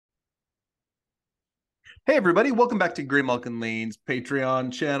Hey everybody, welcome back to Gray Malkin Lane's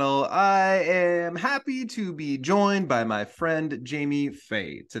Patreon channel. I am happy to be joined by my friend Jamie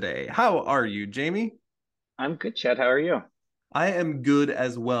Faye today. How are you, Jamie? I'm good, Chad. How are you? I am good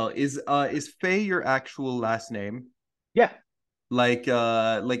as well. Is Faye your actual last name? Yeah. Like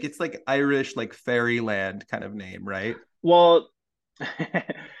it's like Irish, like fairyland kind of name, right? Well,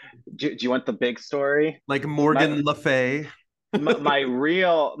 do you want the big story? Like My Morgan Le Fay. my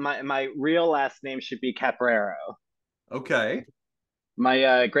real last name should be Caprero. Okay.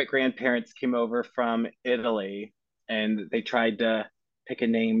 My great grandparents came over from Italy, and they tried to pick a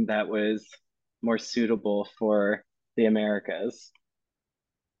name that was more suitable for the Americas.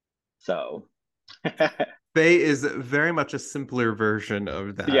 So, Faye is very much a simpler version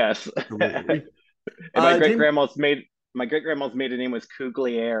of that. yes. Absolutely. And my great Jamie, grandma's made my great grandma's maiden name was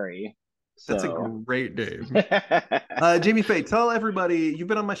Cuglieri. that's a So. great name. Jamie Faye, tell everybody you've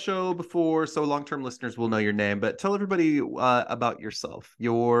been on my show before, so long-term listeners will know your name. But tell everybody about yourself,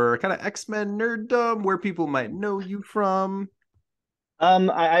 your kind of X-Men nerddom, where people might know you from.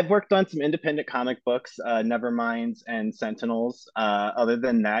 I've worked on some independent comic books, Neverminds and Sentinels. Other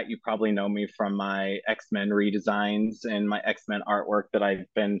than that, you probably know me from my X-Men redesigns and my X-Men artwork that I've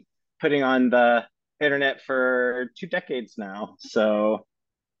been putting on the internet for 2 decades now. So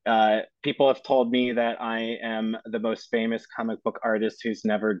people have told me that I am the most famous comic book artist who's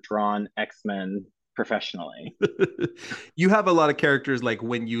never drawn X-Men professionally. You have a lot of characters. Like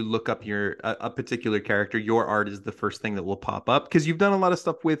when you look up a particular character, your art is the first thing that will pop up because you've done a lot of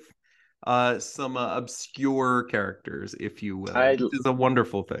stuff with some obscure characters, if you will, I which is a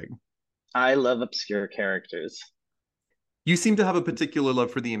wonderful thing. I love obscure characters. You seem to have a particular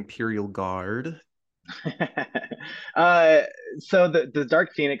love for the Imperial Guard. uh, so the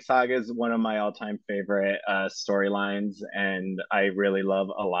Dark Phoenix saga is one of my all-time favorite storylines, and I really love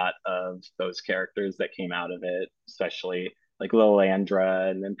a lot of those characters that came out of it, especially like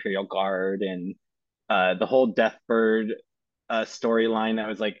Lilandra and the Imperial Guard and the whole Deathbird storyline that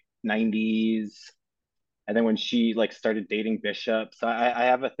was like 90s. And then when she like started dating Bishop, so I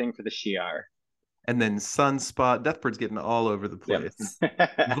have a thing for the Shi'ar. And then Sunspot. Deathbird's getting all over the Yep. place.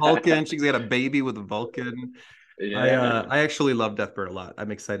 Vulcan, she's got a baby with a Vulcan. Yeah. I actually love Deathbird a lot.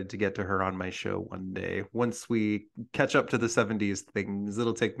 I'm excited to get to her on my show one day. Once we catch up to the 70s things,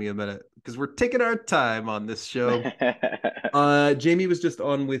 it'll take me a minute because we're taking our time on this show. Jamie was just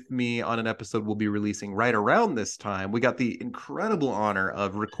on with me on an episode we'll be releasing right around this time. We got the incredible honor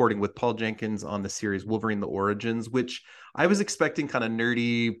of recording with Paul Jenkins on the series Wolverine the Origins, which I was expecting kind of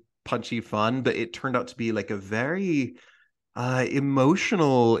nerdy, punchy fun, but it turned out to be like a very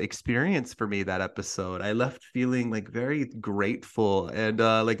emotional experience for me that episode. I left feeling like very grateful and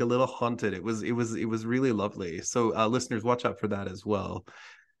like a little haunted. It was really lovely. So listeners, watch out for that as well.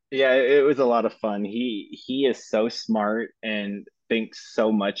 Yeah, it was a lot of fun. He is so smart and thinks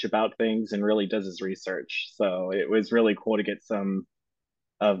so much about things and really does his research. So it was really cool to get some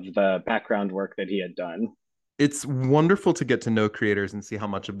of the background work that he had done. It's wonderful to get to know creators and see how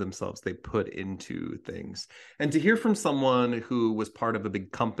much of themselves they put into things. And to hear from someone who was part of a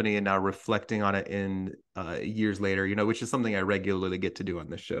big company and now reflecting on it in years later, which is something I regularly get to do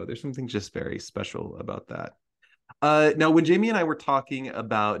on this show. There's something just very special about that. Now, when Jamie and I were talking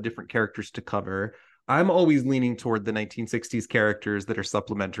about different characters to cover, I'm always leaning toward the 1960s characters that are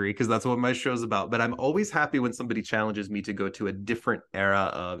supplementary because that's what my show's about. But I'm always happy when somebody challenges me to go to a different era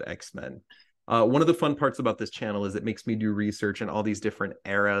of X-Men. One of the fun parts about this channel is it makes me do research in all these different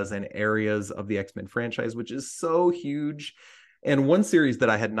eras and areas of the X-Men franchise, which is so huge. And one series that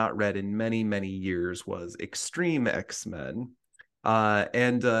I had not read in many, many years was Extreme X-Men.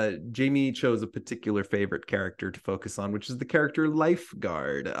 And Jamie chose a particular favorite character to focus on, which is the character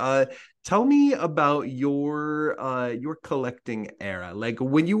Lifeguard. Tell me about your collecting era. Like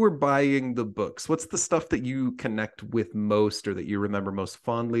when you were buying the books, what's the stuff that you connect with most or that you remember most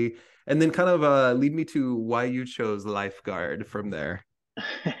fondly? And then kind of lead me to why you chose Lifeguard from there.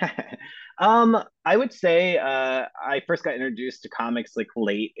 I would say I first got introduced to comics like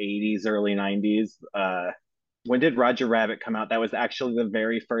late 80s, early 90s. When did Roger Rabbit come out? That was actually the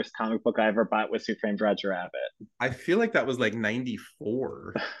very first comic book I ever bought was Who Framed Roger Rabbit. I feel like that was like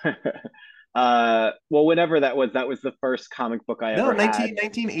 94. Well, whenever that was the first comic book I No, ever had.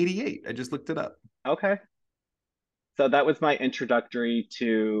 1988. I just looked it up. Okay. So that was my introductory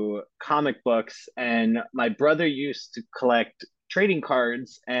to comic books. And my brother used to collect trading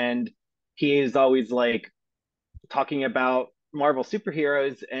cards, and he is always like talking about Marvel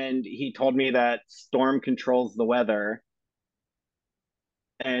superheroes. And he told me that Storm controls the weather.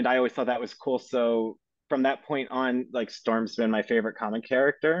 And I always thought that was cool. So from that point on, like Storm's been my favorite comic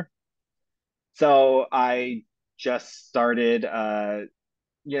character. So I just started,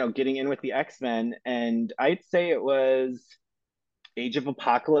 getting in with the X-Men, and I'd say it was Age of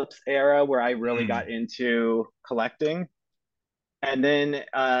Apocalypse era where I really got Mm. into collecting. And then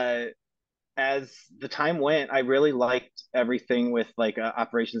as the time went, I really liked everything with like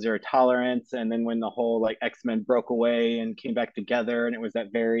Operation Zero Tolerance. And then when the whole like X-Men broke away and came back together, and it was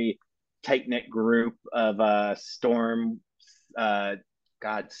that very tight knit group of uh, Storm,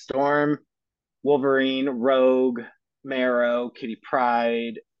 Wolverine, Rogue, Marrow, Kitty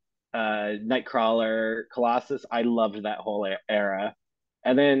Pryde, Nightcrawler, Colossus. I loved that whole era.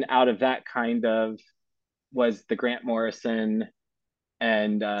 And then out of that kind of was the Grant Morrison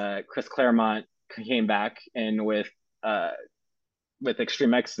and Chris Claremont came back in uh, with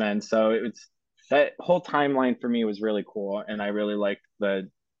Extreme X Men. So it was that whole timeline for me was really cool, and I really liked the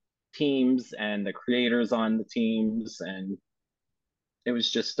teams and the creators on the teams, and it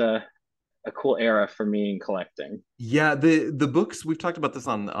was just a cool era for me in collecting. Yeah, the books, we've talked about this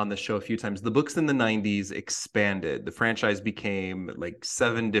on the show a few times. The books in the 90s expanded. The franchise became like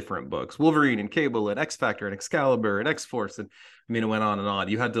seven different books. Wolverine and Cable and X Factor and Excalibur and X-Force, and I mean it went on and on.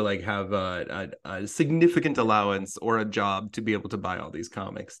 You had to like have a significant allowance or a job to be able to buy all these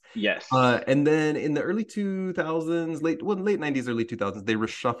comics. Yes. And then in the early 2000s, late 90s, early 2000s, they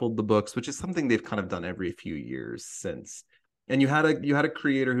reshuffled the books, which is something they've kind of done every few years since. And you had a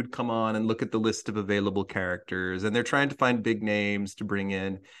creator who'd come on and look at the list of available characters, and they're trying to find big names to bring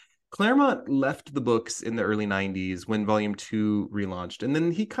in. Claremont left the books in the early 90s when volume 2 relaunched, and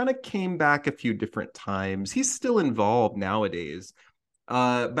then he kind of came back a few different times. He's still involved nowadays,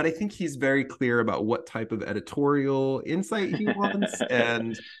 but I think he's very clear about what type of editorial insight he wants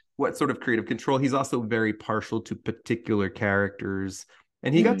and what sort of creative control. He's also very partial to particular characters,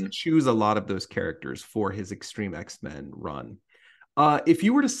 and he got to Mm. choose a lot of those characters for his Extreme X-Men run. If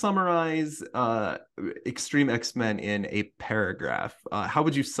you were to summarize Extreme X-Men in a paragraph, how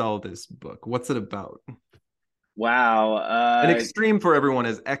would you sell this book? What's it about? Wow. And extreme for everyone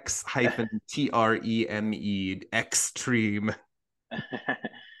is X hyphen TREME, extreme.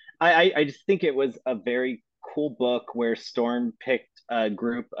 I just think it was a very cool book where Storm picked a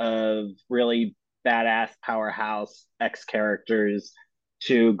group of really badass powerhouse X characters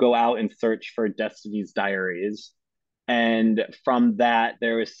to go out and search for Destiny's Diaries. And from that,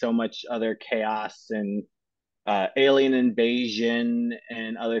 there was so much other chaos and alien invasion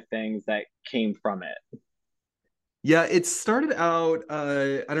and other things that came from it. Yeah, it started out,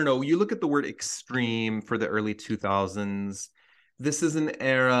 I don't know, you look at the word extreme for the early 2000s. This is an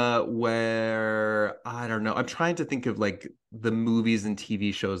era where, I don't know, I'm trying to think of like the movies and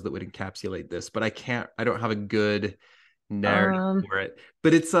TV shows that would encapsulate this, but I don't have a good narrative Um, for it.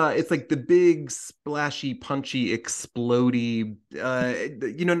 But it's like the big splashy, punchy, explodey,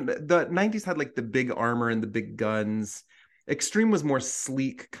 the 90s had like the big armor and the big guns. Extreme was more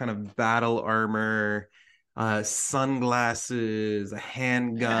sleek, kind of battle armor, sunglasses, a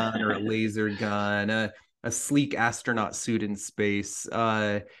handgun or a laser gun, a sleek astronaut suit in space.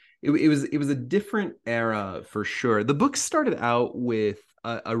 It was a different era for sure. The book started out with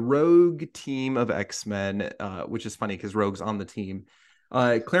a rogue team of X-Men, which is funny because Rogue's on the team.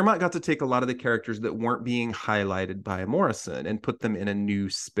 Claremont got to take a lot of the characters that weren't being highlighted by Morrison and put them in a new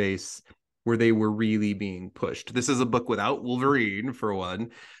space where they were really being pushed. This is a book without Wolverine, for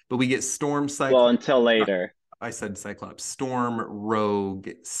one, but we get Storm, well, Cyclops. until later. I said Cyclops, Storm, Rogue,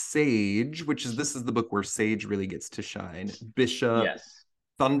 Sage, this is the book where Sage really gets to shine. Bishop, Yes.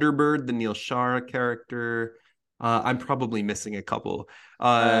 Thunderbird, the Neil Shara character. I'm probably missing a couple. Uh,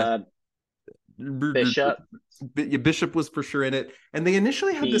 Uh, Bishop, Bishop was for sure in it, and they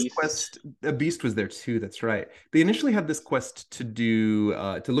initially had this Beast. quest. A Beast was there too. That's right. They initially had this quest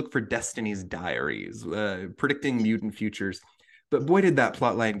to look for Destiny's Diaries, predicting mutant futures. But boy, did that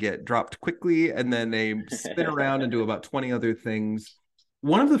plotline get dropped quickly, and then they spin around and do about 20 other things.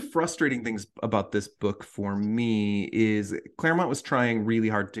 One of the frustrating things about this book for me is Claremont was trying really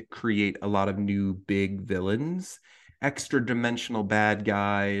hard to create a lot of new big villains, extra dimensional bad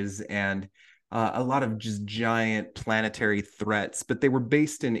guys, and a lot of just giant planetary threats, but they were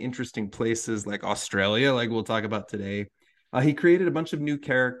based in interesting places like Australia, like we'll talk about today. He created a bunch of new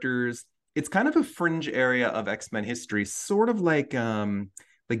characters. It's kind of a fringe area of X-Men history, sort of like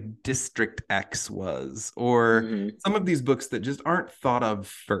District X was, or Mm-hmm. some of these books that just aren't thought of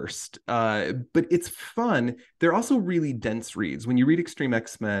first. But it's fun. They're also really dense reads. When you read Extreme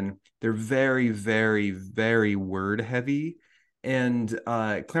X-Men, they're very, very, very word heavy. And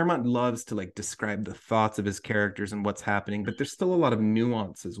Claremont loves to like describe the thoughts of his characters and what's happening, but there's still a lot of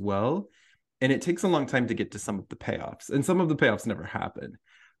nuance as well. And it takes a long time to get to some of the payoffs, and some of the payoffs never happen.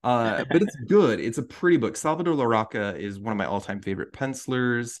 But it's good. It's a pretty book. Salvador Larroca is one of my all-time favorite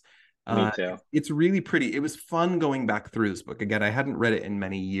pencilers. Me too. It's really pretty. It was fun going back through this book. Again, I hadn't read it in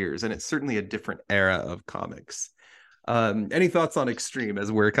many years, and it's certainly a different era of comics. Any thoughts on Extreme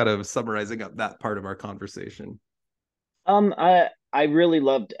as we're kind of summarizing up that part of our conversation? I really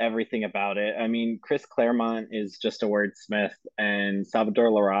loved everything about it. I mean, Chris Claremont is just a wordsmith, and Salvador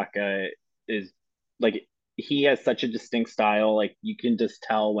Larroca is like he has such a distinct style. Like you can just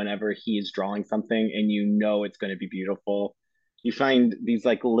tell whenever he's drawing something, and you know it's going to be beautiful. You find these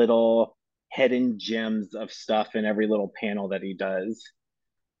like little hidden gems of stuff in every little panel that he does,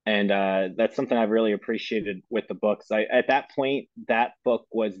 and that's something I've really appreciated with the books. I at that point, that book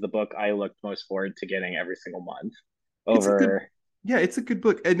was the book I looked most forward to getting every single month It's a good, over. yeah, it's a good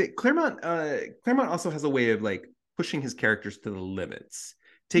book. And Claremont also has a way of like pushing his characters to the limits.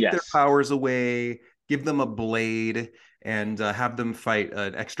 Take their Yes. powers away, give them a blade, and have them fight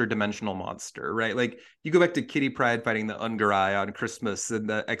an extra dimensional monster, right? Like you go back to Kitty Pryde fighting the Ungarai on Christmas and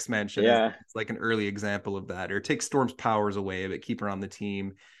the X Mansion is Yeah. it's like an early example of that. Or take Storm's powers away, but keep her on the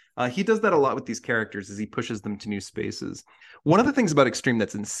team. He does that a lot with these characters as he pushes them to new spaces. One of the things about Extreme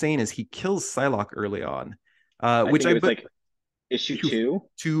that's insane is he kills Psylocke early on, I which think I it was but like issue two,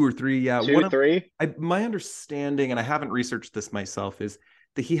 two or three. Yeah, two, three. my understanding, and I haven't researched this myself, is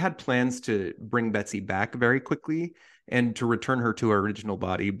that he had plans to bring Betsy back very quickly and to return her to her original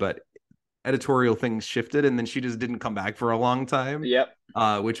body, but editorial things shifted, and then she just didn't come back for a long time. Yep.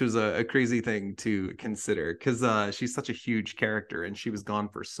 Which was a crazy thing to consider because she's such a huge character and she was gone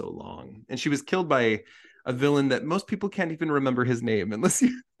for so long, and she was killed by a villain that most people can't even remember his name unless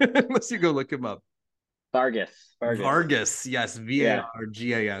you unless you go look him up. Vargas. Vargas. Vargas, yes, Yeah.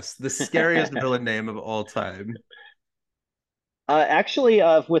 Vargas, the scariest villain name of all time. Actually,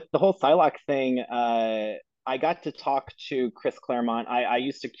 with the whole Psylocke thing, I got to talk to Chris Claremont. I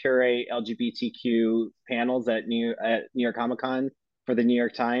used to curate LGBTQ panels at New York Comic Con for the New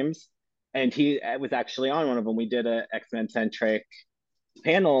York Times, and he was actually on one of them. We did a X-Men centric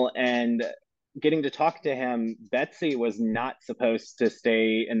panel, and getting to talk to him, Betsy was not supposed to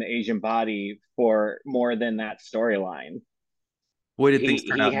stay in the Asian body for more than that storyline. Boy, did things He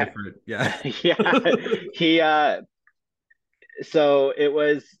turn he out had different. Yeah. yeah, he so it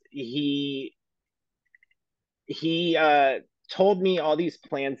was he told me all these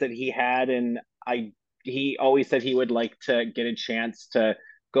plans that he had, and I he always said he would like to get a chance to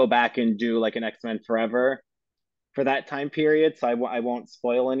go back and do like an X-Men Forever for that time period, so I won't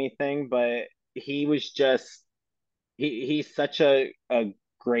spoil anything, but he was just he's such a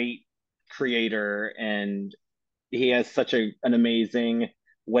great creator, and he has such an amazing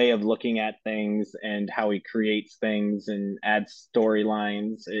way of looking at things and how he creates things and adds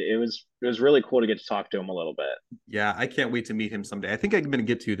storylines. It was really cool to get to talk to him a little bit. Yeah, I can't wait to meet him someday. I think I'm gonna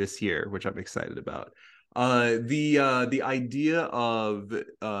get to this year, which I'm excited about. The idea of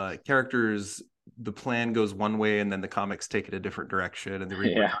characters, the plan goes one way and then the comics take it a different direction, and the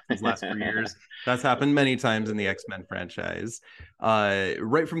Yeah. repercussions last for years. That's happened many times in the X-Men franchise.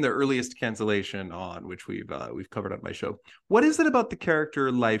 Right from the earliest cancellation on, which we've covered on my show. What is it about the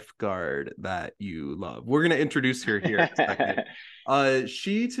character Lifeguard that you love? We're gonna introduce her here in a second.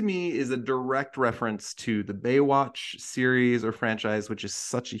 She to me is a direct reference to the Baywatch series or franchise, which is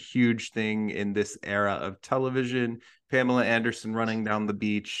such a huge thing in this era of television. Pamela Anderson running down the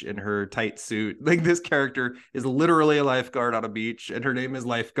beach in her tight suit. Like this character is literally a lifeguard on a beach, and her name is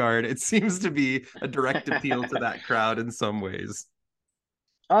Lifeguard. It seems to be a direct appeal to that crowd in some ways.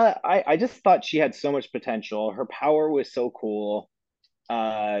 I just thought she had so much potential. Her power was so cool.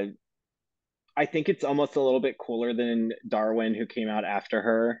 Uh, I think it's almost a little bit cooler than Darwin, who came out after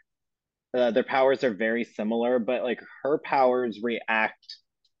her. Their powers are very similar, but like her powers react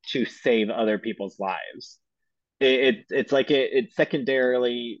to save other people's lives. It's like it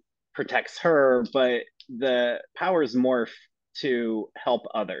secondarily protects her, but the powers morph to help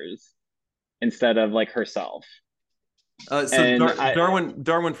others instead of like herself. So And I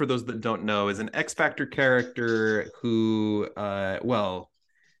Darwin, for those that don't know, is an X Factor character who, well,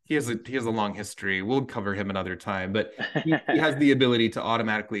 he has a long history. We'll cover him another time, but he has the ability to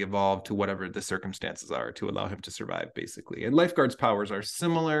automatically evolve to whatever the circumstances are to allow him to survive, basically. And Lifeguard's powers are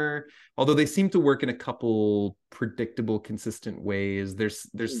similar, although they seem to work in a couple predictable, consistent ways. There's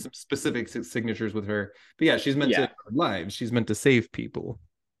some specific signatures with her, but yeah, she's meant to yeah. guard lives. She's meant to save people.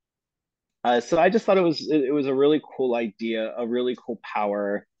 So I just thought it was a really cool idea, a really cool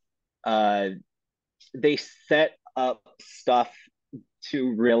power. Uh, they set up stuff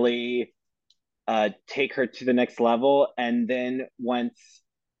to really take her to the next level, and then once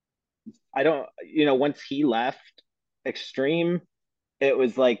I don't, once he left Extreme, it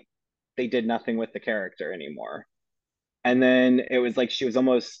was like they did nothing with the character anymore. And then it was like she was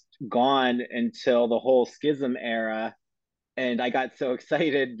almost gone until the whole schism era. And I got so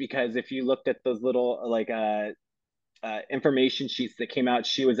excited because if you looked at those little information sheets that came out,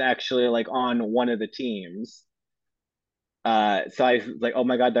 she was actually like on one of the teams. So I was like, oh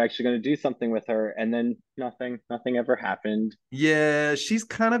my God, they're actually going to do something with her. And then nothing ever happened. Yeah, she's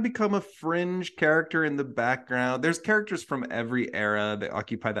kind of become a fringe character in the background. There's characters from every era that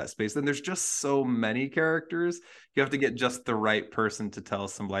occupy that space, and there's just so many characters. You have to get just the right person to tell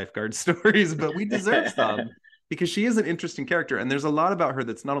some lifeguard stories, but we deserve some because she is an interesting character, and there's a lot about her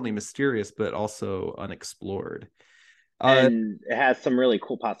that's not only mysterious but also unexplored. Uh, And it has some really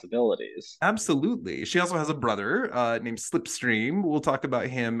cool possibilities. Absolutely. She also has a brother named Slipstream. We'll talk about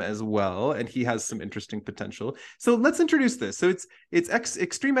him as well, and he has some interesting potential. So let's introduce this. So it's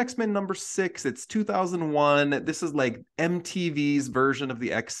Extreme X-Men #6. It's 2001. This is like MTV's version of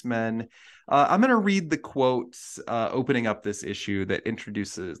the X-Men. I'm going to read the quotes opening up this issue that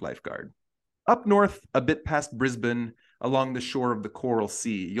introduces Lifeguard. Up north, a bit past Brisbane, along the shore of the Coral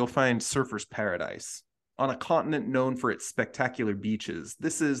Sea, you'll find surfer's paradise. On a continent known for its spectacular beaches,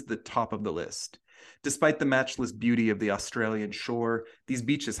 this is the top of the list. Despite the matchless beauty of the Australian shore, these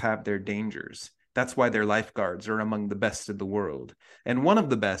beaches have their dangers. That's why their lifeguards are among the best in the world. And one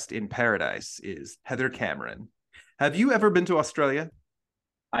of the best in paradise is Heather Cameron. Have you ever been to Australia?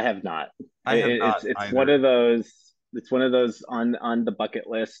 I have not. I have not It's one either. of those. It's one of those on the bucket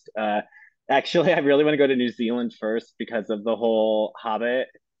list. Actually, I really want to go to New Zealand first because of the whole Hobbit,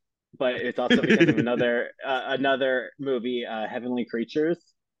 but it's also because of another movie, Heavenly Creatures.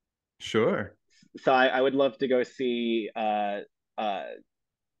 Sure. So I would love to go see uh,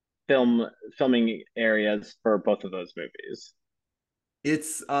 filming areas for both of those movies.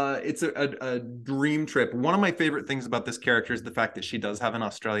 It's a dream trip. One of my favorite things about this character is the fact that she does have an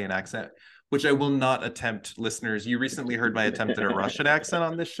Australian accent, which I will not attempt, listeners. You recently heard my attempt at a Russian accent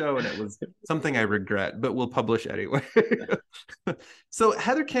on this show, and it was something I regret, but we'll publish anyway. So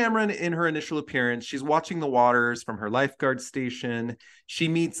Heather Cameron, in her initial appearance, she's watching the waters from her lifeguard station. She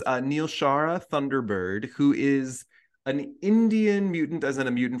meets Neil Shara Thunderbird, who is an Indian mutant, as in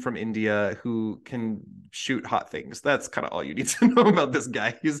a mutant from India who can shoot hot things. That's kind of all you need to know about this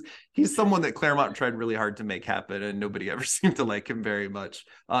guy. He's someone that Claremont tried really hard to make happen, and nobody ever seemed to like him very much.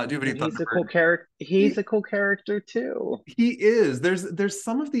 Do you have any And he's a cool Thunderbird? character. He's He a cool character too. he is. There's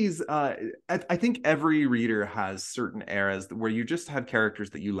some of these. I think every reader has certain eras where you just have characters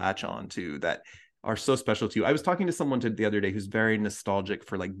that you latch on to that are so special to you. I was talking to someone the other day who's very nostalgic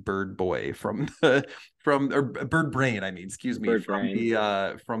for like Bird Boy from the from or Bird Brain, I mean, excuse me, Bird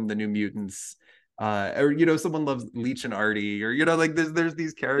Brain. from the New Mutants. Or someone loves Leech and Artie, or like there's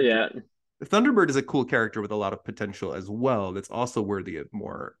these characters. Yeah. Thunderbird is a cool character with a lot of potential as well. That's also worthy of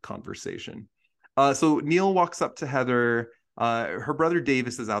more conversation. So Neil walks up to Heather. Her brother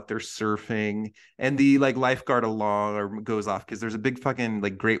Davis is out there surfing, and the like lifeguard along or goes off because there's a big fucking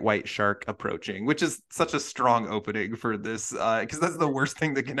like great white shark approaching, which is such a strong opening for this because that's the worst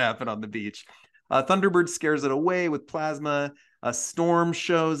thing that can happen on the beach. Thunderbird scares it away with plasma. A storm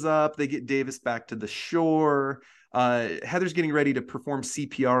shows up. They get Davis back to the shore. Heather's getting ready to perform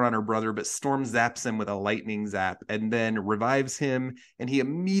CPR on her brother, but Storm zaps him with a lightning zap and then revives him, and he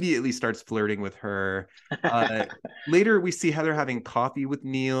immediately starts flirting with her. Uh, Later, we see Heather having coffee with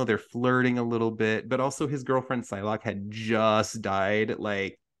Neil. They're flirting a little bit, but also his girlfriend Psylocke had just died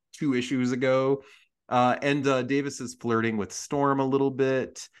like 2 issues ago. And Davis is flirting with Storm a little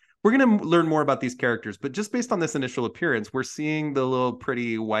bit. We're going to learn more about these characters, but just based on this initial appearance, we're seeing the little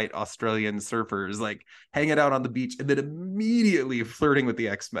pretty white Australian surfers like hanging out on the beach and then immediately flirting with the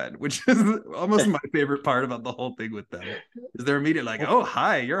X-Men, which is almost my favorite part about the whole thing with them. Is they're immediately like, "Oh,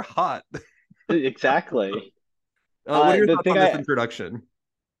 hi, you're hot." Exactly. What are your The thoughts thing on this I introduction?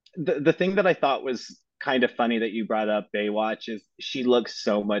 the thing that I thought was kind of funny that you brought up Baywatch is she looks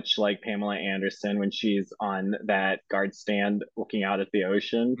so much like Pamela Anderson when she's on that guard stand looking out at the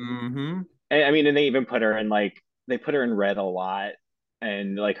ocean. Mm-hmm. I mean, and they even put her in they put her in red a lot,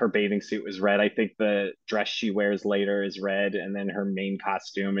 and like her bathing suit was red. I think the dress she wears later is red, and then her main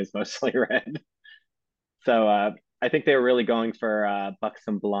costume is mostly red. So I think they were really going for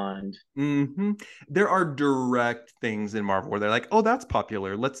buxom blonde. Mm-hmm. There are direct things in Marvel where they're like, "Oh, that's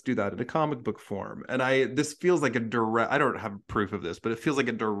popular. Let's do that in a comic book form." And this feels like a direct. I don't have proof of this, but it feels like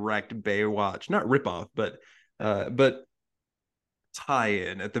a direct Baywatch, not ripoff, but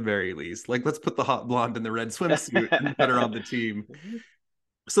tie-in at the very least. Like, let's put the hot blonde in the red swimsuit and put her on the team.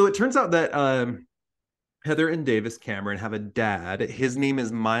 So it turns out that Heather and Davis Cameron have a dad. His name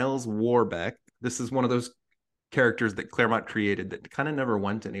is Miles Warbeck. This is one of those characters that Claremont created that kind of never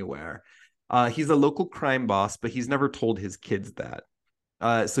went anywhere. He's a local crime boss, but he's never told his kids that.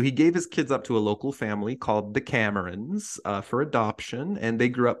 So he gave his kids up to a local family called the Camerons for adoption, and they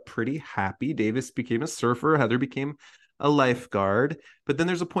grew up pretty happy. Davis became a surfer, Heather became a lifeguard. But then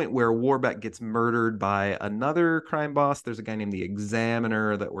there's a point where Warbeck gets murdered by another crime boss. There's a guy named the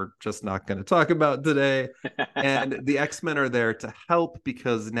Examiner that we're just not going to talk about today. And the X-Men are there to help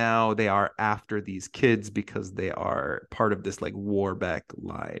because now they are after these kids because they are part of this like Warbeck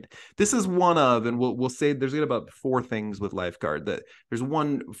line. This is one of, and we'll say there's about 4 things with Lifeguard that there's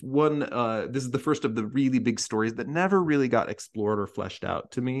one this is the first of the really big stories that never really got explored or fleshed out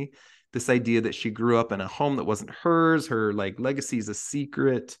to me. This idea that she grew up in a home that wasn't hers, her like legacy is a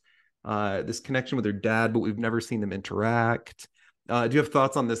secret, this connection with her dad, but we've never seen them interact. Do you have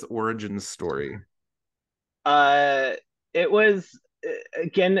thoughts on this origin story? Uh, it was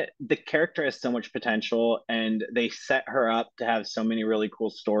again, the character has so much potential, and they set her up to have so many really cool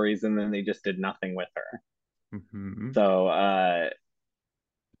stories, and then they just did nothing with her. Mm-hmm. So,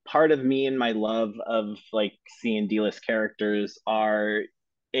 part of me and my love of like seeing D-list characters are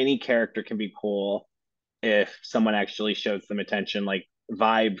any character can be cool if someone actually shows them attention. Like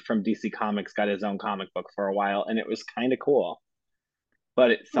Vibe from DC Comics got his own comic book for a while, and it was kind of cool.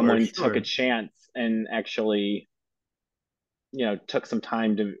 But Sure, someone took a sure. chance and actually, took some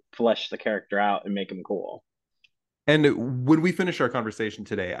time to flesh the character out and make him cool. And when we finish our conversation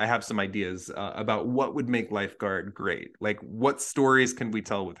today, I have some ideas about what would make Lifeguard great. Like, what stories can we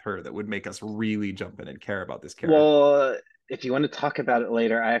tell with her that would make us really jump in and care about this character? Well, if you want to talk about it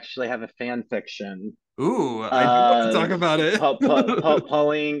later, I actually have a fan fiction Ooh, I do want to talk of about it.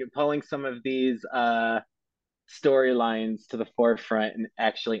 pulling some of these storylines to the forefront and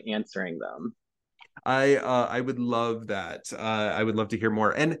actually answering them. I would love that. I would love to hear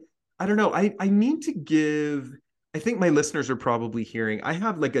more. And I don't know. I need to give. I think my listeners are probably hearing. I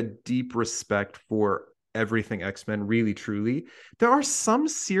have like a deep respect for everything X-Men. Really, truly. There are some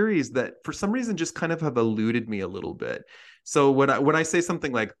series that, for some reason, just kind of have eluded me a little bit. So when I say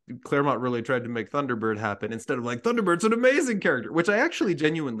something like Claremont really tried to make Thunderbird happen instead of like Thunderbird's an amazing character, which I actually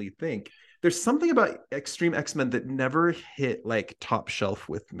genuinely think there's something about Extreme X-Men that never hit like top shelf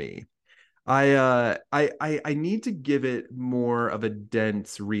with me. I need to give it more of a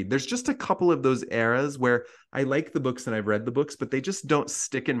dense read. There's just a couple of those eras where I like the books and I've read the books, but they just don't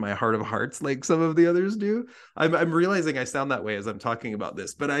stick in my heart of hearts like some of the others do. I'm realizing I sound that way as I'm talking about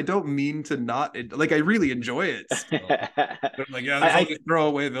this, but I don't mean to not like I really enjoy it still. But I'm like, yeah, there's all I, these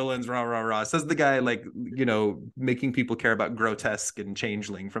throwaway villains, rah rah rah. Says the guy like making people care about Grotesque and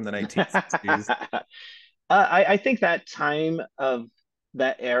Changeling from the 1960s. I think that time of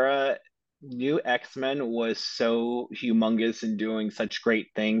that era, new X-Men was so humongous and doing such great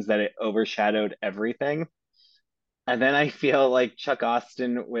things that it overshadowed everything. And then I feel like Chuck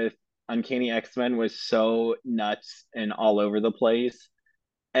Austin with Uncanny X-Men was so nuts and all over the place.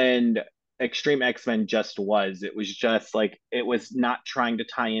 And Extreme X-Men just was. It was just like it was not trying to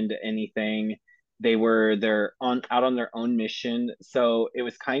tie into anything. They were they're on out on their own mission. So it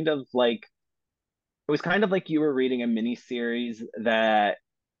was kind of like you were reading a mini series that,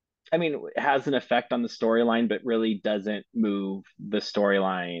 I mean, has an effect on the storyline, but really doesn't move the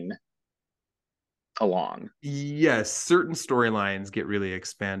storyline along. Yes, certain storylines get really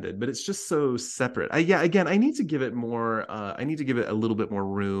expanded, but it's just so separate. Yeah, again, I need to give it more I need to give it a little bit more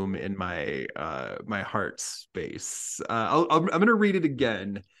room in my heart space. I'm going to read it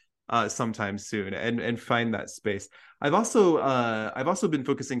again sometime soon and find that space. I've also been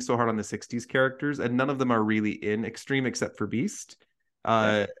focusing so hard on the 60s characters and none of them are really in Extreme except for Beast.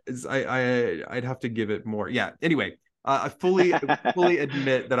 Yep. I'd have to give it more. Yeah, anyway, I fully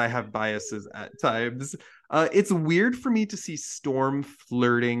admit that I have biases at times. It's weird for me to see Storm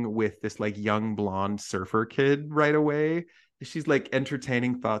flirting with this like young blonde surfer kid right away. She's like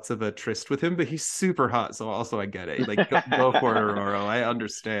entertaining thoughts of a tryst with him, but he's super hot. So also I get it. Like go for it, Aurora. I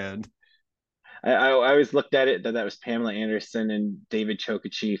understand. I always looked at it that was Pamela Anderson and David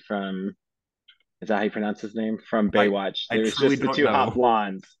Chokachi from, is that how you pronounce his name? From I Baywatch. I There was truly just the don't two hot know.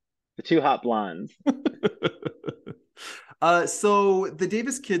 blondes. The two hot blondes. So the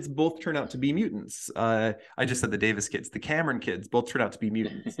Davis kids both turn out to be mutants. I just said the Davis kids, the Cameron kids both turn out to be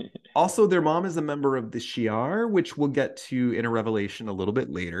mutants. Also, their mom is a member of the Shi'ar, which we'll get to in a revelation a little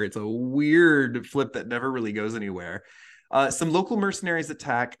bit later. It's a weird flip that never really goes anywhere. Some local mercenaries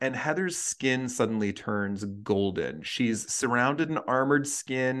attack, and Heather's skin suddenly turns golden. She's surrounded in armored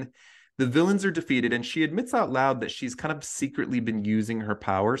skin. The villains are defeated, and she admits out loud that she's kind of secretly been using her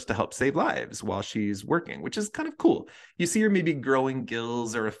powers to help save lives while she's working, which is kind of cool. You see her maybe growing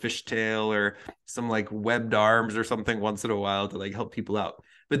gills or a fishtail or some like webbed arms or something once in a while to like help people out.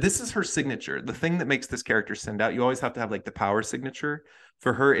 But this is her signature. The thing that makes this character stand out, you always have to have like the power signature.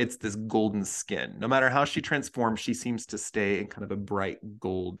 For her, it's this golden skin. No matter how she transforms, she seems to stay in kind of a bright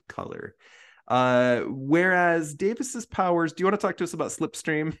gold color. Whereas Davis's powers, do you want to talk to us about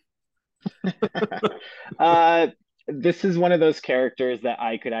Slipstream? uh, this is one of those characters that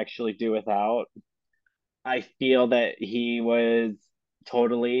I could actually do without. I feel that he was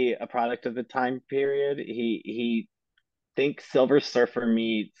totally a product of the time period. He think Silver Surfer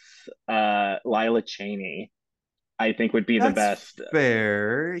meets Lila Cheney. I think would be the That's best.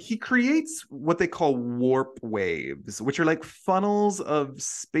 fair. He creates what they call warp waves, which are like funnels of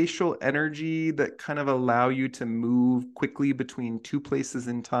spatial energy that kind of allow you to move quickly between two places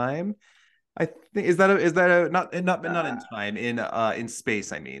in time. I think is that a not in Uh, time in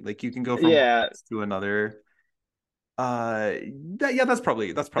space. I mean, like you can go from one yeah, place to another. Yeah, that's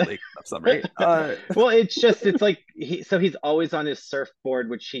probably enough summary. well, it's like he's always on his surfboard,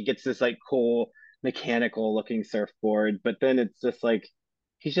 which he gets this like cool mechanical looking surfboard, but then it's just like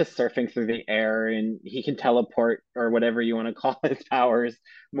he's just surfing through the air and he can teleport or whatever you want to call his powers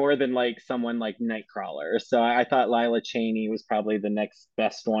more than like someone like Nightcrawler. So I thought Lila Cheney was probably the next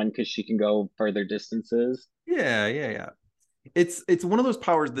best one because she can go further distances. yeah. It's one of those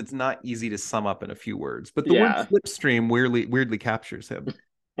powers that's not easy to sum up in a few words, but the word Yeah. slipstream weirdly captures him.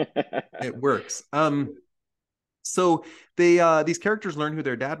 It works. So they these characters learn who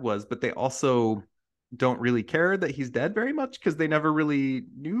their dad was, but they also don't really care that he's dead very much because they never really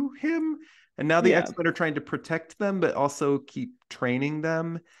knew him. And now the Yeah. X-Men are trying to protect them, but also keep training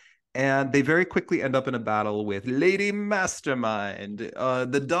them. And they very quickly end up in a battle with Lady Mastermind,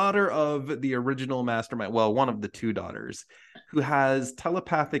 the daughter of the original Mastermind. Well, one of the two daughters, who has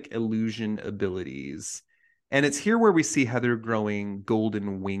telepathic illusion abilities. And it's here where we see Heather growing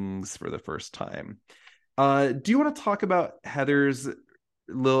golden wings for the first time. Do you want to talk about Heather's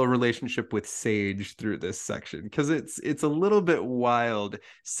little relationship with Sage through this section? Because it's a little bit wild.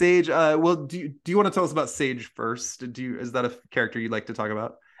 Sage, well, do you want to tell us about Sage first? Is that a character you'd like to talk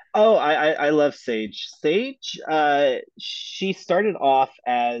about? Oh, I love Sage. Sage, she started off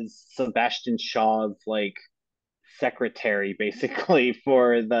as Sebastian Shaw's like secretary, basically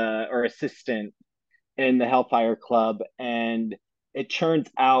for the or assistant in the Hellfire Club, and it turns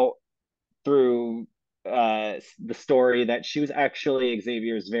out through the story that she was actually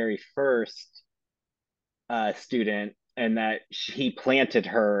Xavier's very first student, and that he planted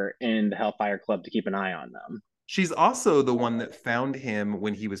her in the Hellfire Club to keep an eye on them. She's also the one that found him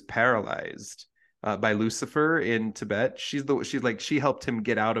when he was paralyzed by Lucifer in Tibet. She's like she helped him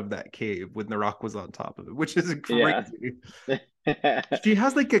get out of that cave when the rock was on top of it, which is Yeah. crazy. She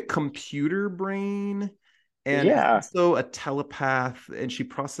has like a computer brain and is Yeah. also a telepath, and she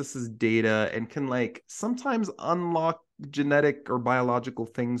processes data and can like sometimes unlock genetic or biological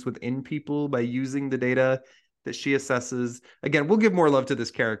things within people by using the data that she assesses. Again, we'll give more love to this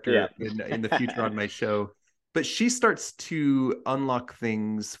Yeah. character in the future on my show. But she starts to unlock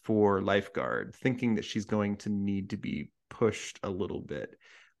things for Lifeguard, thinking that she's going to need to be pushed a little bit.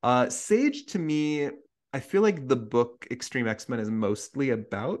 Sage, to me, I feel like the book Extreme X-Men is mostly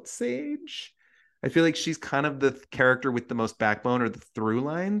about Sage. I feel like she's kind of the character with the most backbone or the through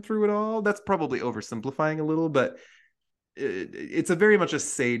line through it all. That's probably oversimplifying a little, but it's a very much a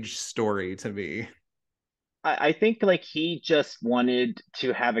Sage story to me. I think like he just wanted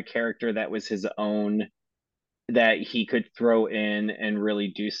to have a character that was his own that he could throw in and really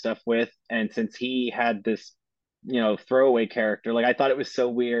do stuff with. And since he had this, throwaway character, like I thought it was so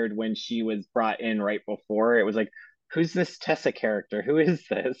weird when she was brought in right before. It was like, who's this Tessa character? Who is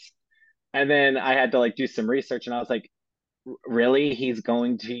this? And then I had to like do some research and I was like, really? He's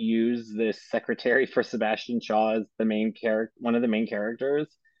going to use this secretary for Sebastian Shaw as the main character, one of the main characters.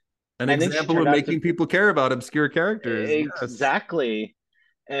 An And then she example of turned out to making people care about obscure characters. Yes. exactly.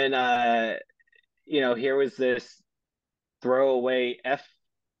 And here was this throwaway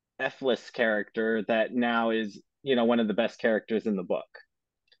F-less character that now is, one of the best characters in the book.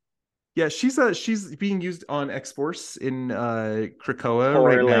 Yeah, she's being used on X Force in Krakoa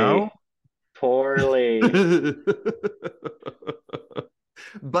right Poorly, now. poorly.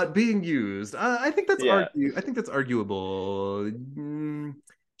 But being used, Yeah. I think that's arguable.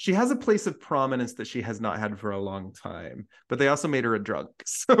 She has a place of prominence that she has not had for a long time, but they also made her a drug,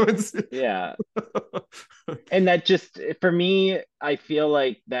 so it's Yeah. And that just, for me, I feel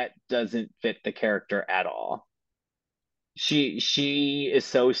like that doesn't fit the character at all. she is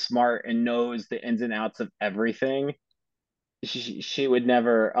so smart and knows the ins and outs of everything. She would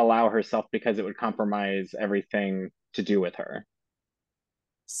never allow herself because it would compromise everything to do with her.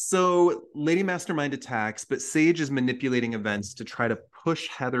 So Lady Mastermind attacks, but Sage is manipulating events to try to push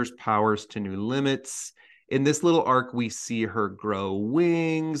Heather's powers to new limits. In this little arc, we see her grow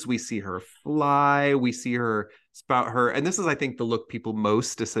wings, we see her fly, we see her spout her, and this is, I think, the look people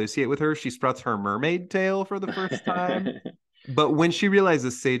most associate with her. She sprouts her mermaid tail for the first time. But when she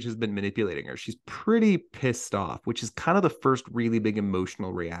realizes Sage has been manipulating her, she's pretty pissed off, which is kind of the first really big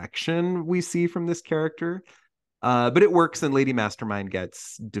emotional reaction we see from this character. But it works, and Lady Mastermind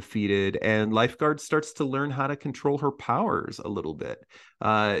gets defeated, and Lifeguard starts to learn how to control her powers a little bit.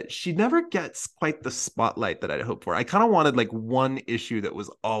 She never gets quite the spotlight that I'd hoped for. I kind of wanted like one issue that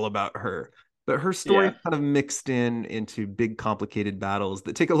was all about her, but her story is Yeah. kind of mixed into big, complicated battles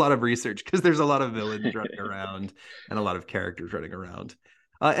that take a lot of research because there's a lot of villains running around and a lot of characters running around.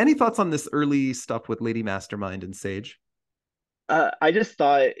 Any thoughts on this early stuff with Lady Mastermind and Sage? I just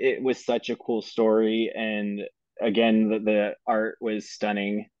thought it was such a cool story, and again, the art was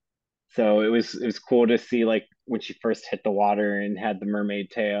stunning. So it was cool to see like when she first hit the water and had the mermaid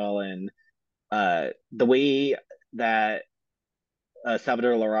tail, and the way that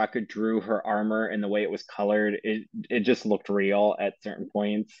Salvador Larroca drew her armor and the way it was colored, it just looked real at certain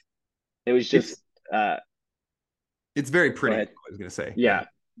points. It was It's just uh, it's very go pretty. ahead. I was gonna say, yeah. Yeah,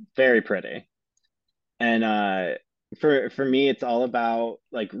 very pretty. And for me, it's all about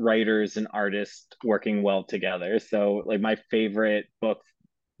like writers and artists working well together. So like my favorite book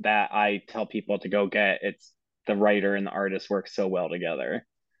that I tell people to go get, it's the writer and the artist work so well together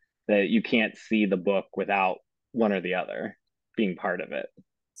that you can't see the book without one or the other being part of it.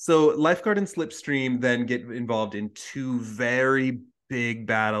 So Lifeguard and Slipstream then get involved in two very big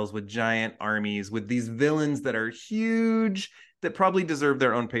battles with giant armies with these villains that are huge that probably deserve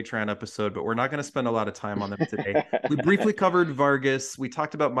their own Patreon episode, but we're not going to spend a lot of time on them today. We briefly covered Vargas. We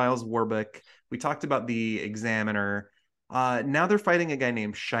talked about Miles Warbeck. We talked about the Examiner. Now they're fighting a guy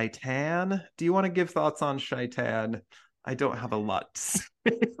named Shaitan. Do you want to give thoughts on Shaitan? I don't have a lot to say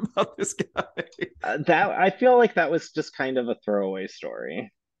about this guy. That I feel like that was just kind of a throwaway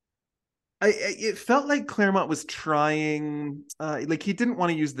story. It felt like Claremont was trying, like he didn't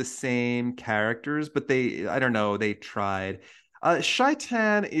want to use the same characters, but I don't know, they tried.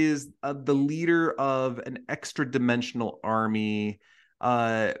 Shaitan is the leader of an extra dimensional army,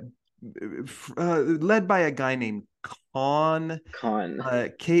 uh, led by a guy named Khan. Con.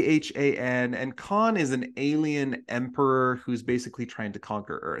 Khan, and Khan is an alien emperor who's basically trying to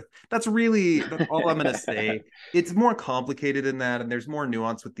conquer Earth. That's all I'm gonna say. It's more complicated than that, and there's more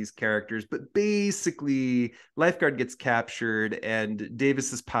nuance with these characters. But basically, Lifeguard gets captured, and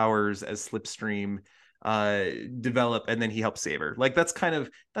Davis's powers as Slipstream uh develop, and then he helps save her. Like that's kind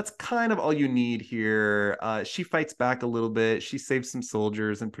of all you need here. She fights back a little bit, she saves some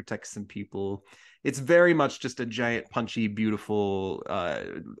soldiers and protects some people. It's very much just a giant, punchy, beautiful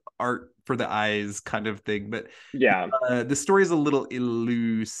art for the eyes kind of thing. But Yeah. the story is a little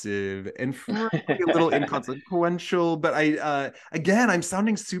elusive and frankly a little inconsequential. But again, I'm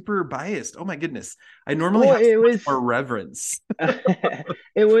sounding super biased. Oh my goodness. I normally Well, have so it much was more reverence.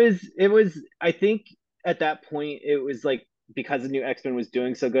 it was I think at that point it was like because the new X-Men was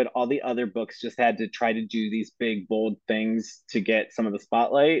doing so good, all the other books just had to try to do these big bold things to get some of the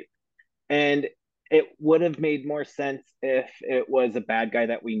spotlight. And it would have made more sense if it was a bad guy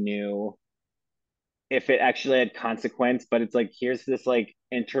that we knew, if it actually had consequence, but it's like here's this like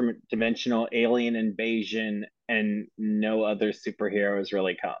interdimensional alien invasion and no other superheroes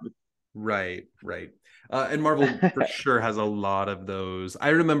really come. Right, right. And Marvel for sure has a lot of those. I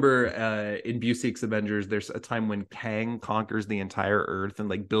remember in Busiek's Avengers, there's a time when Kang conquers the entire Earth and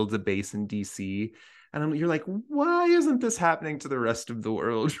like builds a base in DC. And you're like, why isn't this happening to the rest of the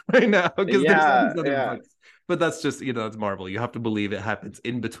world right now? Because there's all Yeah, these other yeah. books. But that's just, that's Marvel. You have to believe it happens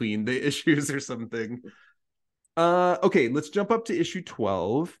in between the issues or something. Okay, let's jump up to issue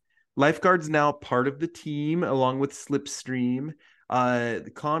 12. Lifeguard's now part of the team along with Slipstream.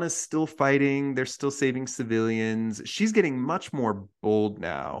 Khan is still fighting. They're still saving civilians. She's getting much more bold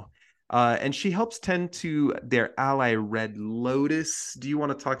now. And she helps tend to their ally, Red Lotus. Do you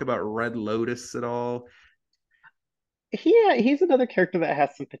want to talk about Red Lotus at all? He's another character that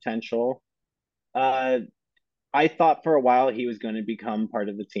has some potential. Uh, I thought for a while he was going to become part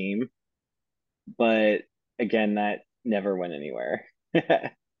of the team, but again, that never went anywhere.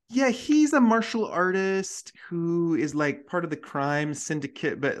 Yeah, he's a martial artist who is like part of the crime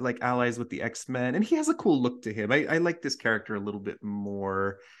syndicate, but like allies with the X-Men. And he has a cool look to him. I like this character a little bit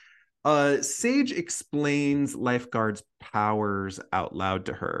more. Sage explains Lifeguard's powers out loud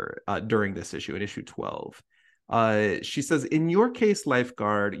to her during this issue, in issue 12. She says, in your case,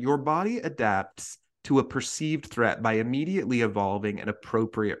 Lifeguard, your body adapts to a perceived threat by immediately evolving an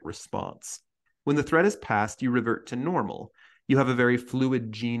appropriate response. When the threat is past, you revert to normal. You have a very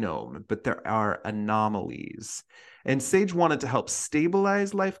fluid genome, but there are anomalies. And Sage wanted to help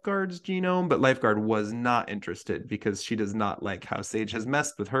stabilize Lifeguard's genome, but Lifeguard was not interested because she does not like how Sage has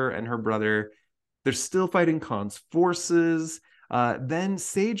messed with her and her brother. They're still fighting Khan's forces. Then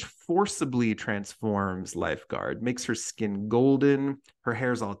Sage forcibly transforms Lifeguard, makes her skin golden. Her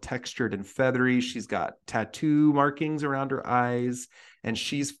hair's all textured and feathery. She's got tattoo markings around her eyes, and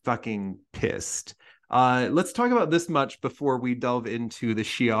she's fucking pissed. Let's talk about this much before we delve into the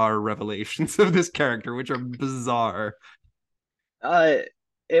Shi'ar revelations of this character, which are bizarre. Uh,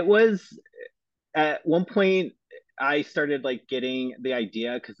 it was at one point I started like getting the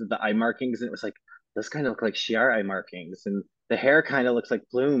idea because of the eye markings, and it was like those kind of look like Shi'ar eye markings, and the hair kind of looks like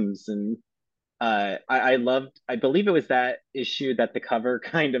plumes. And I loved. I believe it was that issue that the cover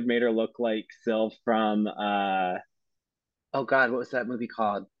kind of made her look like Syl from oh God, what was that movie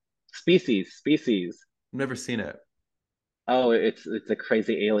called? Species. Species. Never seen it. Oh, it's a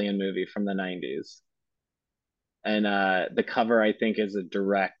crazy alien movie from the 90s. And the cover I think is a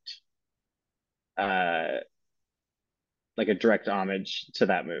direct uh like a direct homage to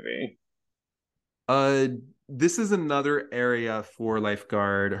that movie. Uh, this is another area for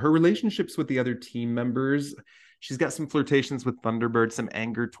Lifeguard. Her relationships with the other team members. She's got some flirtations with Thunderbird, some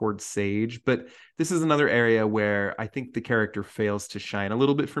anger towards Sage, but this is another area where I think the character fails to shine a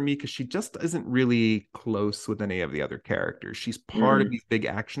little bit for me because she just isn't really close with any of the other characters. She's part of Mm. these big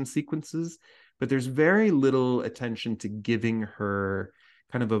action sequences, but there's very little attention to giving her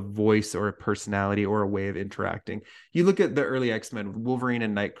kind of a voice or a personality or a way of interacting. You look at the early X-Men, Wolverine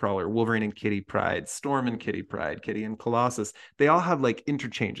and Nightcrawler, Wolverine and Kitty Pryde, Storm and Kitty Pryde, Kitty and Colossus. They all have like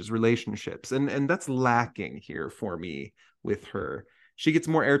interchanges, relationships, and that's lacking here for me with her. She gets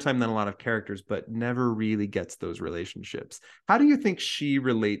more airtime than a lot of characters, but never really gets those relationships. How do you think she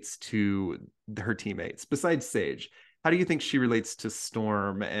relates to her teammates besides Sage? How do you think she relates to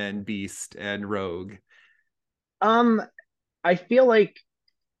Storm and Beast and Rogue? Um, I feel like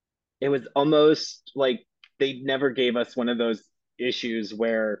it was almost like they never gave us one of those issues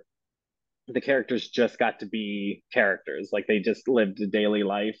where the characters just got to be characters. Like they just lived a daily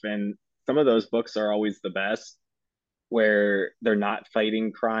life. And some of those books are always the best where they're not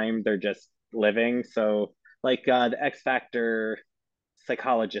fighting crime, they're just living. So, like the X Factor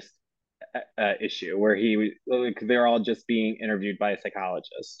psychologist issue where like, they're all just being interviewed by a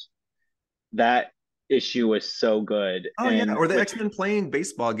psychologist. That issue was so good. Oh yeah, And or the with, X-Men playing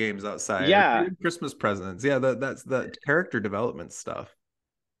baseball games outside or yeah, giving Christmas presents. Yeah, that's the character development stuff.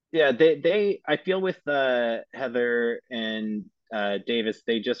 yeah, I feel with Heather and Davis,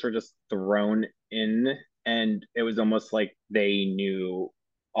 they just were just thrown in, and it was almost like they knew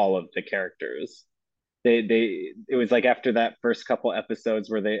all of the characters. It was like after that first couple episodes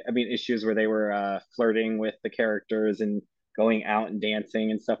where I mean, issues where they were flirting with the characters and going out and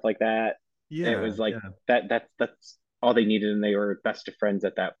dancing and stuff like that. It Yeah, was like yeah. that's all they needed, and they were best of friends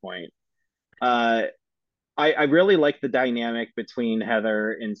at that point. Uh, I really like the dynamic between